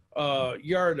undulating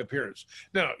yard appearance.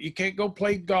 Now, you can't go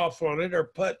play golf on it or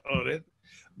putt on it,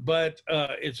 but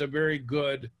it's a very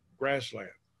good grassland.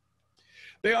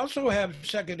 They also have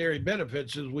secondary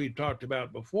benefits, as we've talked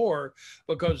about before,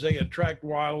 because they attract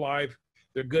wildlife,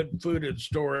 they're good food and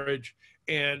storage,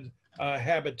 and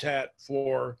habitat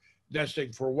for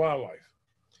nesting for wildlife.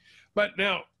 But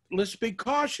now, let's be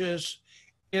cautious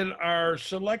in our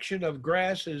selection of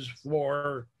grasses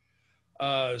for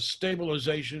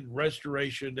stabilization,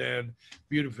 restoration, and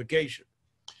beautification.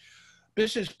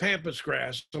 This is pampas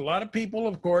grass. A lot of people,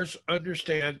 of course,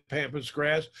 understand pampas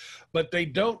grass, but they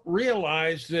don't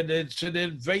realize that it's an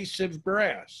invasive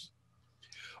grass.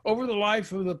 Over the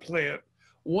life of the plant,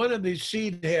 one of these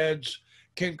seed heads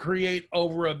can create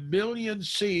over 1 million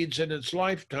seeds in its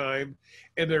lifetime,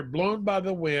 and they're blown by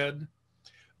the wind.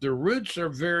 The roots are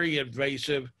very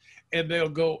invasive, and they'll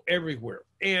go everywhere.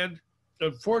 And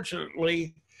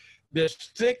unfortunately, this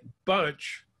thick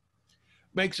bunch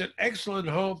makes an excellent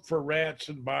home for rats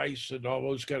and mice and all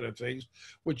those kind of things,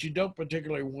 which you don't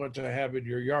particularly want to have in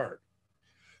your yard.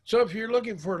 So if you're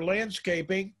looking for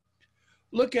landscaping,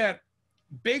 look at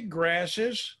big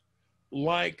grasses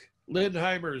like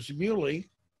Lindheimer's muley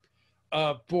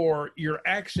for your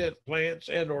accent plants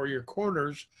and or your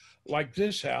corners like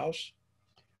this house.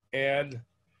 And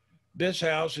this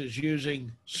house is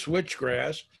using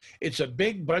switchgrass. It's a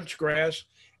big bunch grass.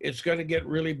 It's going to get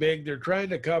really big. They're trying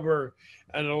to cover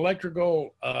an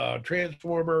electrical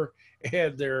transformer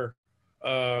and their,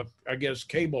 I guess,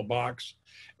 cable box.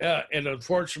 And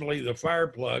unfortunately, the fire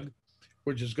plug,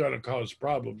 which is going to cause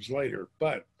problems later.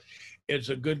 But it's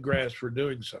a good grass for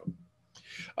doing so.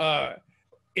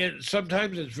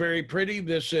 Sometimes it's very pretty.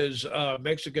 This is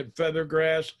Mexican feather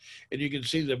grass, and you can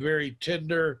see the very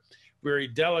tender, very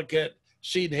delicate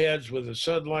seed heads with the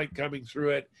sunlight coming through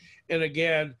it. And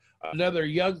again, another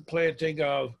young planting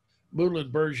of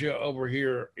Muhlenbergia over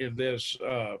here in this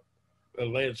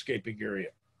landscaping area.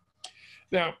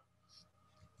 Now,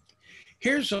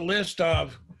 here's a list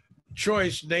of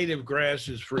choice native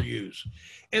grasses for use.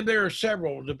 And there are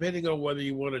several, depending on whether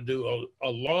you want to do a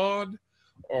lawn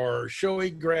or showy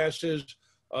grasses,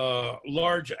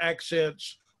 large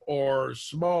accents or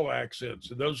small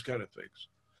accents, and those kind of things.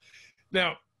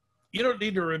 Now, you don't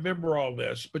need to remember all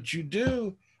this, but you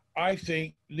do, I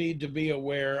think, need to be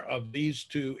aware of these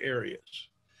two areas.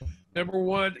 Number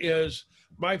one is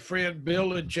my friend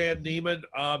Bill and Jan Neiman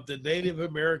of the Native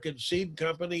American Seed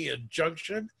Company in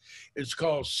Junction. It's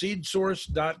called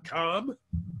seedsource.com,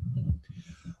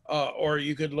 or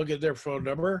you can look at their phone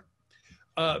number.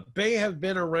 They have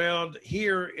been around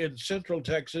here in Central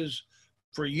Texas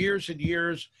for years and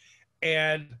years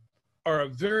and are a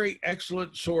very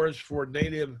excellent source for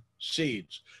native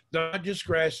seeds, not just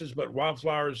grasses, but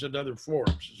wildflowers and other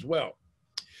forms as well.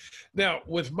 Now,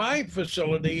 with my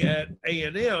facility at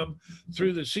A&M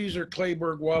through the Cesar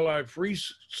Claiborne Wildlife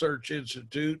Research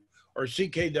Institute, or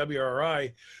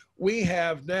CKWRI, we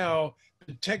have now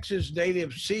the Texas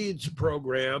Native Seeds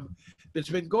Program that's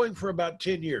been going for about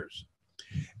 10 years.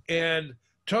 And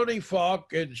Tony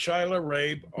Falk and Shyla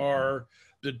Rabe are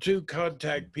the two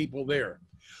contact people there.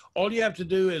 All you have to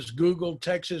do is Google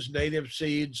Texas Native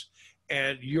Seeds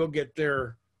and you'll get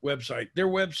their website. Their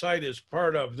website is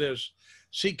part of this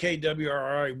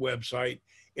CKWRI website.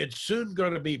 It's soon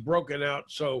going to be broken out,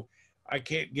 so I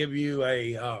can't give you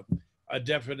a a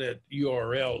definite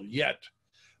URL yet,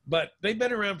 but they've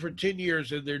been around for 10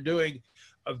 years and they're doing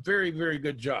a very, very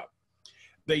good job.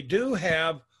 They do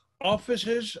have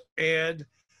offices and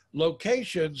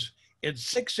locations in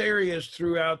 6 areas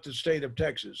throughout the state of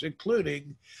Texas,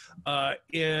 including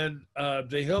in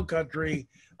the Hill Country.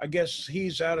 I guess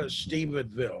he's out of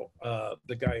Stephenville,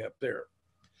 the guy up there.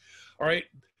 All right.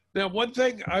 Now, one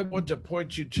thing I want to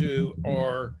point you to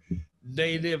are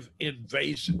native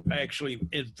invasive plants,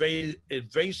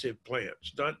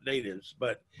 not natives,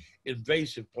 but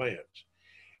invasive plants.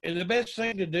 And the best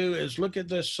thing to do is look at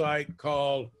this site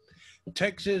called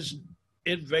Texas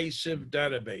Invasive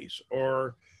Database,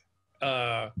 or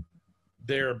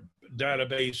their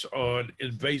database on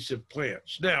invasive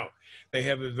plants. Now, they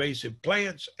have invasive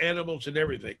plants, animals, and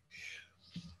everything.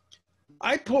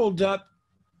 I pulled up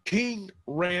King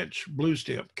Ranch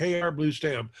bluestem, KR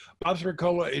bluestem,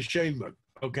 Bothricola eschenma,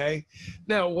 okay?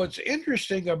 Now, what's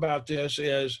interesting about this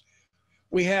is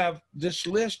we have this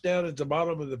list down at the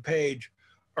bottom of the page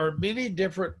are many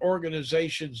different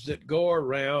organizations that go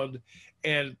around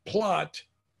and plot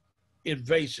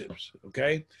invasives,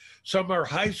 okay? Some are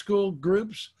high school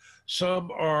groups, some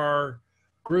are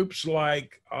groups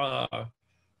like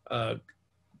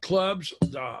clubs.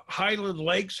 Highland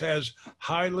Lakes has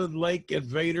Highland Lake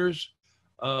Invaders.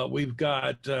 We've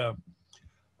got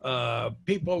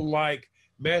people like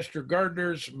Master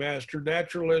Gardeners, Master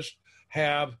Naturalists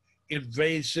have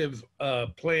invasive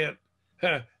plant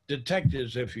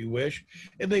detectives, if you wish,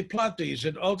 and they plot these,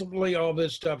 and ultimately all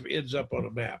this stuff ends up on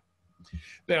a map.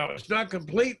 Now, it's not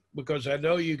complete because I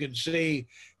know you can see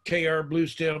KR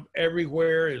bluestem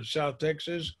everywhere in South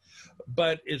Texas,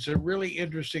 but it's a really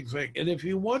interesting thing. And if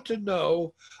you want to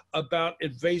know about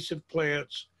invasive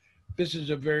plants, this is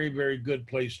a very, very good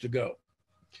place to go.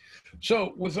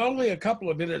 So with only a couple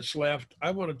of minutes left,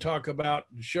 I want to talk about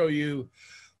and show you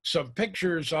some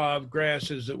pictures of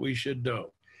grasses that we should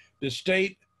know. The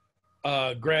state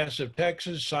grass of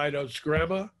Texas,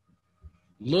 Cytosgrama,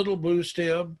 little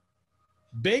bluestem,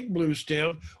 big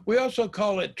bluestem. We also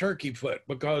call it turkey foot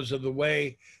because of the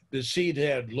way the seed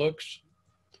head looks.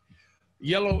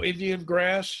 Yellow Indian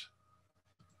grass,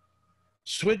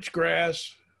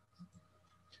 switchgrass,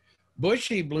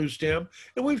 bushy bluestem,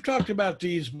 and we've talked about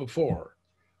these before,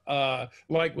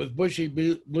 like with bushy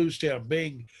bluestem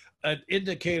being an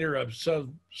indicator of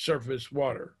subsurface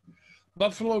water.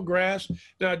 Buffalo grass.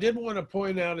 Now, I did want to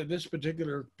point out in this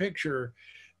particular picture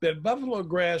that buffalo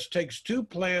grass takes 2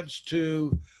 plants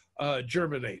to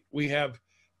germinate. We have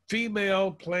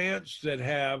female plants that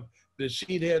have the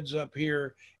seed heads up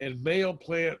here, and male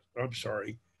plant, I'm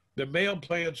sorry, the male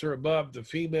plants are above, the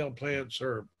female plants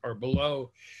are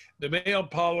below. The male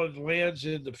pollen lands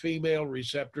in the female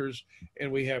receptors,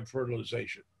 and we have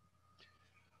fertilization.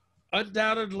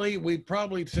 Undoubtedly, we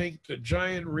probably think the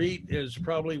giant reed is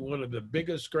probably one of the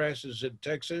biggest grasses in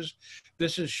Texas.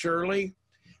 This is Shirley,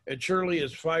 and Shirley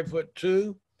is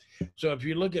 5'2". So if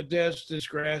you look at this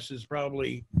grass is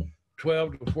probably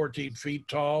 12 to 14 feet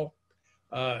tall.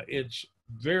 It's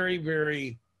very,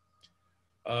 very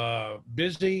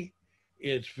busy.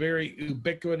 It's very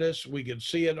ubiquitous. We can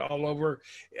see it all over.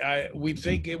 We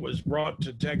think it was brought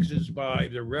to Texas by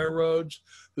the railroads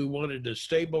who wanted to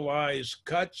stabilize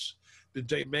cuts that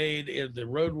they made in the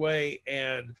roadway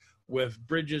and with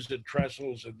bridges and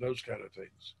trestles and those kind of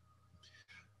things.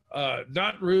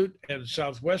 Knotroot and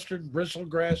southwestern bristle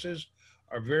grasses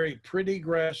are very pretty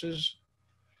grasses.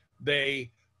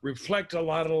 They reflect a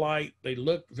lot of light. They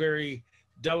look very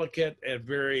delicate and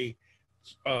very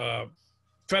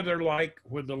feather-like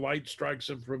when the light strikes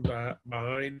them from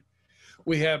behind.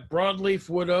 We have broadleaf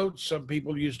wood oats. Some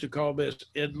people used to call this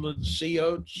inland sea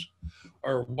oats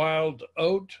or wild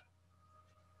oat.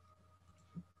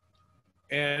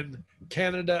 And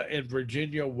Canada and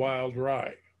Virginia wild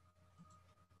rye.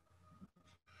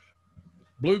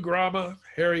 Blue grama,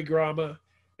 hairy grama,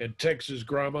 and Texas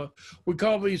grama. We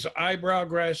call these eyebrow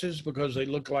grasses because they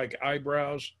look like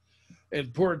eyebrows.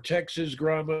 And poor Texas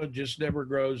grama just never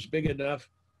grows big enough.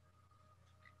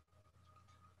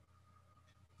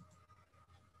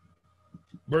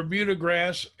 Bermuda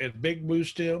grass and big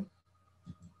bluestem.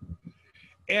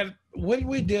 And when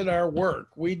we did our work,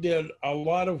 we did a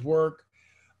lot of work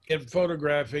in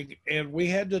photographing, and we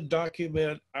had to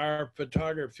document our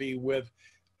photography with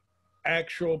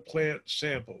actual plant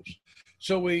samples.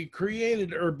 So we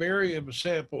created herbarium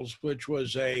samples, which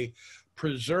was a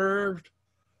preserved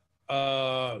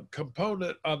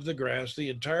component of the grass, the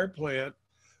entire plant,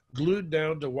 glued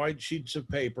down to white sheets of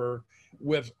paper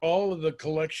with all of the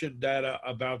collection data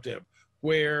about them,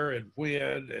 where and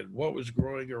when and what was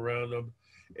growing around them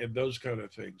and those kind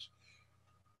of things.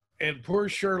 And poor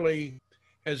Shirley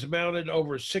has mounted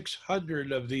over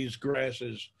 600 of these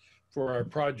grasses for our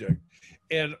project.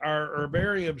 And our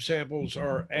herbarium samples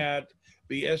are at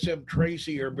the SM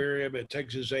Tracy Herbarium at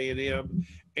Texas A&M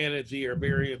and at the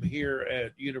herbarium here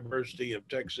at University of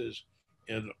Texas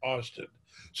in Austin.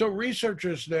 So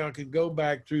researchers now can go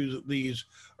back through these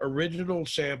original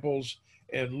samples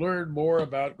and learn more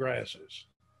about grasses.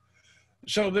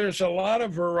 So there's a lot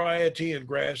of variety in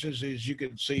grasses, as you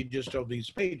can see just on these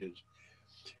pages.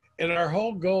 And our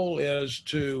whole goal is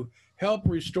to help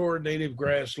restore native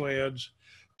grasslands,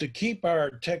 to keep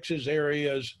our Texas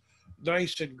areas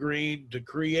nice and green, to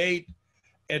create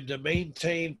and to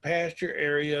maintain pasture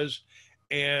areas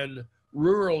and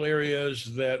rural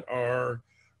areas that are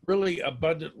really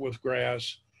abundant with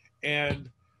grass, and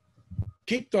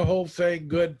keep the whole thing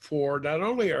good for not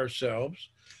only ourselves,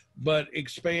 but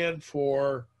expand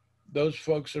for those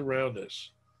folks around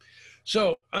us.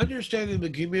 So understanding the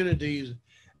communities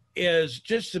is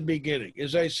just the beginning.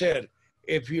 As I said,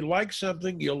 if you like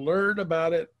something, you'll learn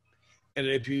about it. And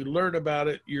if you learn about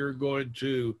it, you're going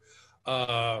to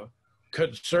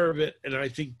conserve it. And I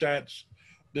think that's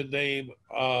the name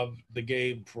of the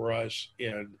game for us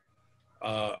in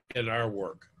our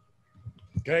work.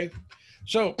 Okay,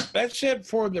 so that's it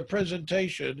for the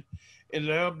presentation. And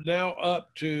I'm now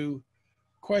up to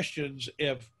questions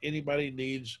if anybody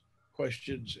needs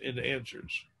questions and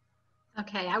answers.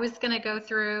 Okay, I was going to go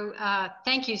through,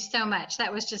 thank you so much.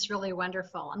 That was just really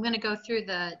wonderful. I'm going to go through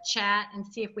the chat and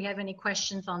see if we have any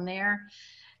questions on there.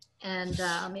 And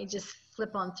let me just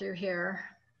flip on through here.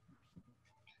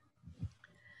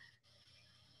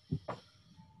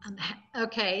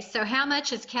 Okay, so how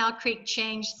much has Cow Creek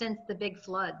changed since the big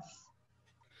floods?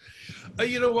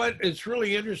 You know what? It's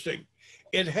really interesting.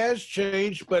 It has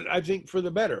changed, but I think for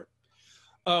the better.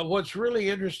 What's really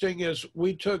interesting is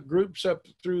we took groups up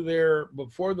through there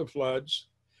before the floods,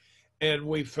 and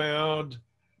we found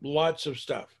lots of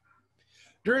stuff.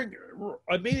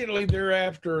 Immediately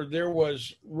thereafter, there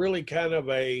was really kind of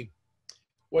a,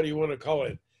 what do you want to call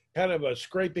it? Kind of a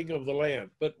scraping of the land.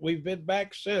 But we've been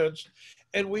back since,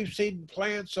 and we've seen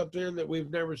plants up there that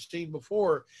we've never seen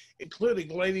before, including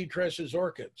lady tresses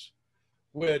orchids,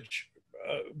 which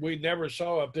we never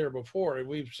saw up there before. And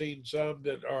we've seen some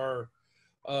that are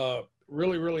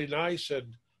really, really nice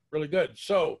and really good.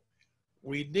 So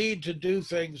we need to do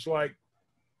things like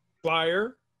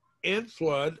fire and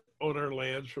flood on our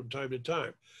lands from time to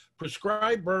time.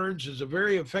 Prescribed burns is a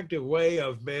very effective way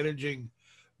of managing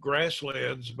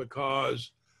grasslands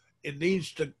because it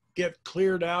needs to get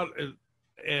cleared out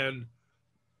and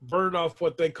burn off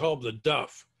what they call the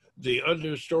duff, the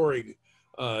understory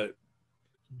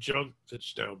junk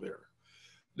that's down there.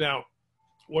 Now,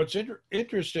 what's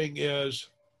interesting is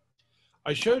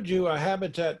I showed you a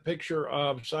habitat picture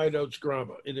of side oats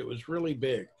grama, and it was really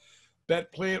big.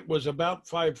 That plant was about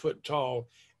 5 foot tall,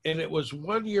 and it was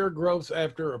 1 year growth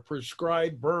after a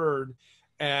prescribed burn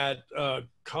at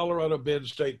Colorado Bend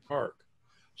State Park.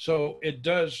 So it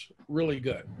does really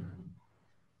good.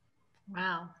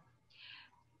 Wow.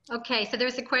 Okay, so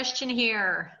there's a question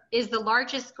here. Is the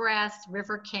largest grass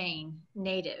river cane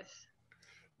native?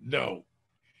 No,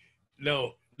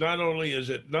 no, not only is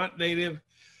it not native,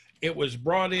 it was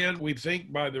brought in, we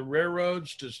think, by the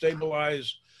railroads to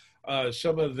stabilize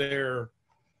some of their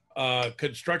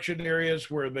construction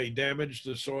areas where they damaged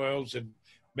the soils and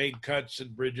made cuts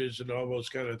and bridges and all those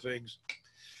kind of things.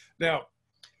 Now,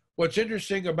 what's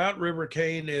interesting about river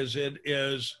cane is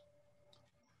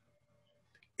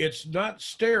it's not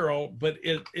sterile, but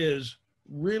it is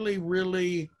really,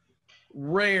 really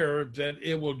rare that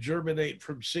it will germinate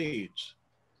from seeds.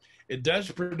 It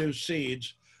does produce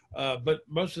seeds, but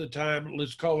most of the time,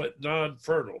 let's call it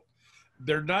non-fertile.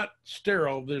 They're not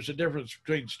sterile. There's a difference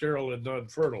between sterile and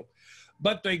non-fertile,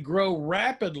 but they grow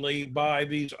rapidly by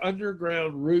these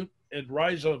underground root and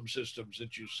rhizome systems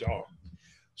that you saw.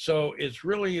 So it's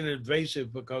really an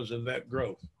invasive because of that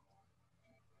growth.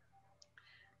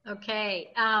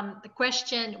 Okay, the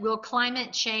question, will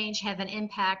climate change have an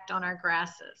impact on our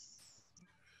grasses?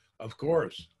 Of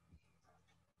course.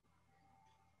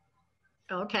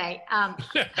 Okay.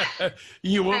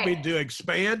 You want me to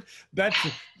expand?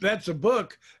 That's a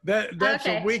book. That's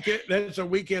okay. That's a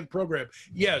weekend program.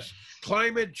 Yes,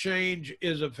 climate change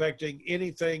is affecting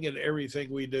anything and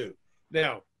everything we do.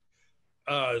 Now,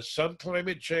 some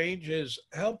climate change is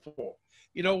helpful.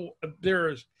 You know,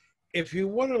 if you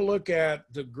want to look at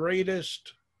the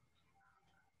greatest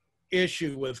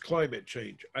issue with climate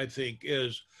change, I think,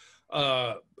 is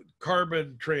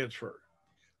carbon transfer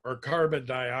or carbon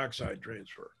dioxide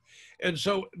transfer. And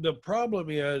so the problem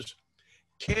is,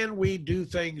 can we do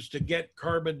things to get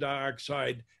carbon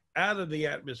dioxide out of the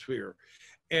atmosphere.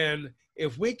 And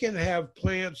if we can have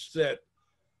plants that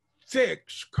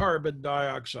fix carbon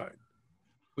dioxide,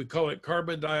 we call it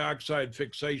carbon dioxide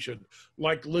fixation,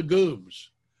 like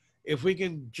legumes. If we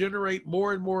can generate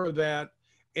more and more of that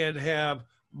and have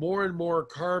more and more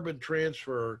carbon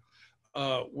transfer,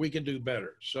 we can do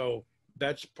better. So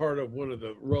that's part of one of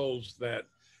the roles that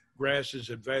grasses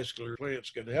and vascular plants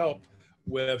can help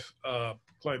with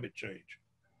climate change.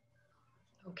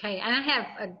 Okay, and I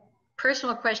have a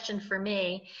personal question for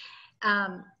me.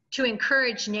 To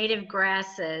encourage native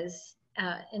grasses,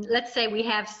 and let's say we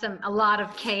have a lot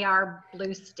of KR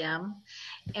blue stem,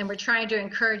 and we're trying to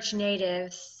encourage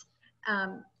natives,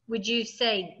 would you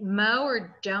say mow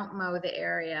or don't mow the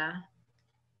area?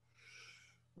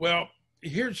 Well,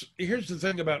 here's the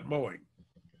thing about mowing.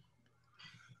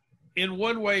 In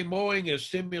one way, mowing is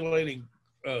stimulating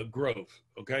growth,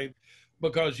 okay?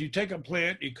 Because you take a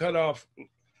plant, you cut off,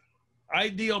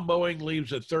 ideal mowing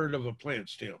leaves 1/3 of a plant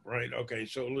stem, right? Okay,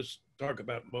 so let's talk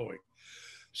about mowing.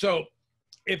 So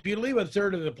if you leave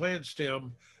 1/3 of the plant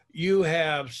stem, you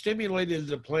have stimulated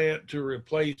the plant to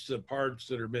replace the parts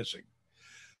that are missing.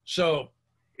 So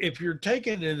if you're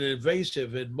taking an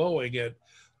invasive and mowing it,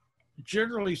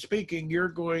 generally speaking, you're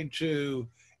going to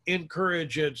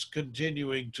encourage its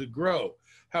continuing to grow.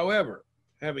 However,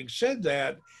 having said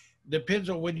that, depends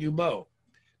on when you mow.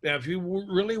 Now, if you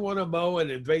really want to mow an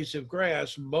invasive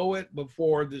grass, mow it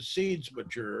before the seeds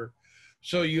mature,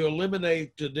 so you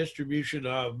eliminate the distribution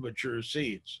of mature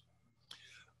seeds.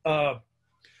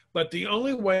 But the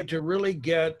only way to really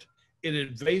get an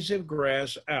invasive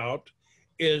grass out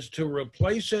is to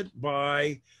replace it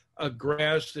by a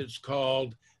grass that's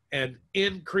called an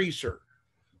increaser,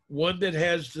 one that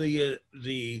has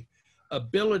the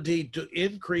ability to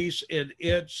increase in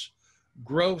its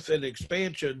growth and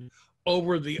expansion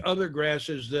over the other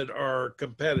grasses that are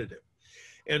competitive.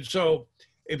 And so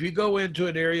if you go into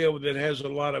an area that has a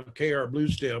lot of KR blue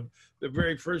stem, the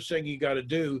very first thing you got to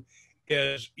do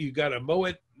is you got to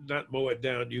not mow it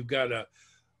down, you've got to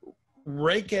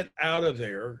rake it out of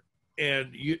there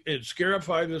and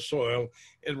scarify the soil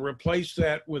and replace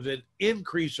that with an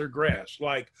increaser grass,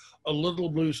 like a little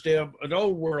blue stem, an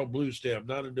old world blue stem,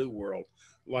 not a new world,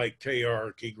 like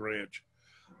KR, King Ranch,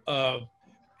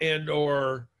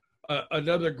 or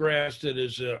another grass that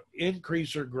is an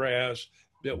increaser grass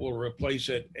that will replace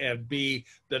it and be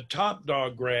the top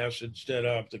dog grass instead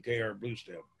of the KR blue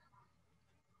stem.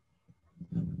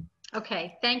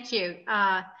 Okay, thank you.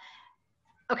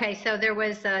 Okay, so there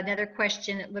was another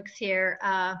question. It looks here.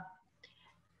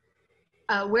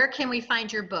 Where can we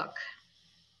find your book?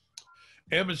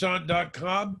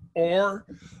 Amazon.com or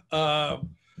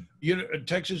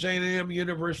Texas A&M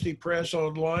University Press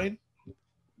online.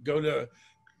 Go to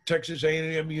Texas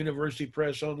A&M University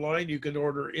Press online. You can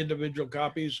order individual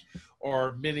copies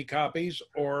or mini copies,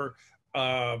 or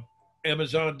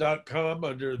Amazon.com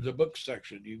under the book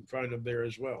section. You can find them there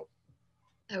as well.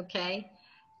 Okay.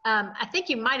 I think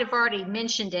you might have already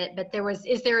mentioned it, but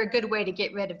is there a good way to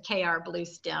get rid of KR blue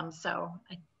stem? So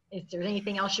is there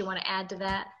anything else you want to add to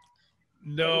that?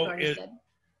 No,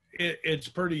 it's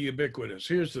pretty ubiquitous.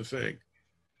 Here's the thing.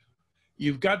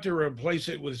 You've got to replace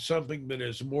it with something that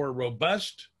is more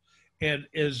robust and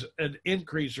is an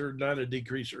increaser, not a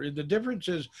decreaser. And the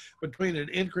differences between an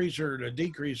increaser and a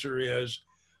decreaser is,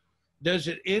 does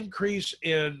it increase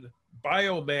in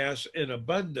biomass in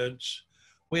abundance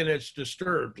when it's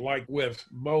disturbed, like with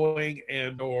mowing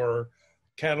and or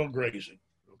cattle grazing,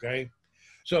 okay?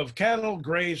 So if cattle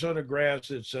graze on a grass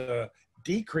that's a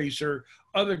decreaser,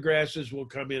 other grasses will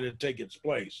come in and take its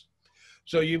place.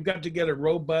 So you've got to get a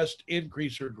robust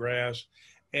increaser grass.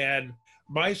 And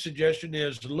my suggestion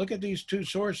is to look at these two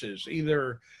sources,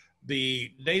 either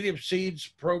the Native Seeds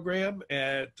program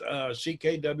at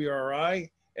CKWRI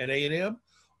at A&M,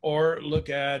 or look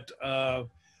at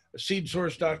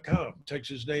seedsource.com,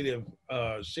 Texas Native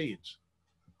Seeds.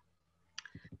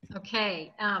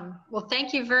 Okay, well,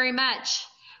 thank you very much.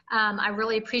 I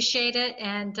really appreciate it,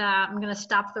 and I'm going to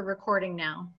stop the recording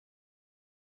now.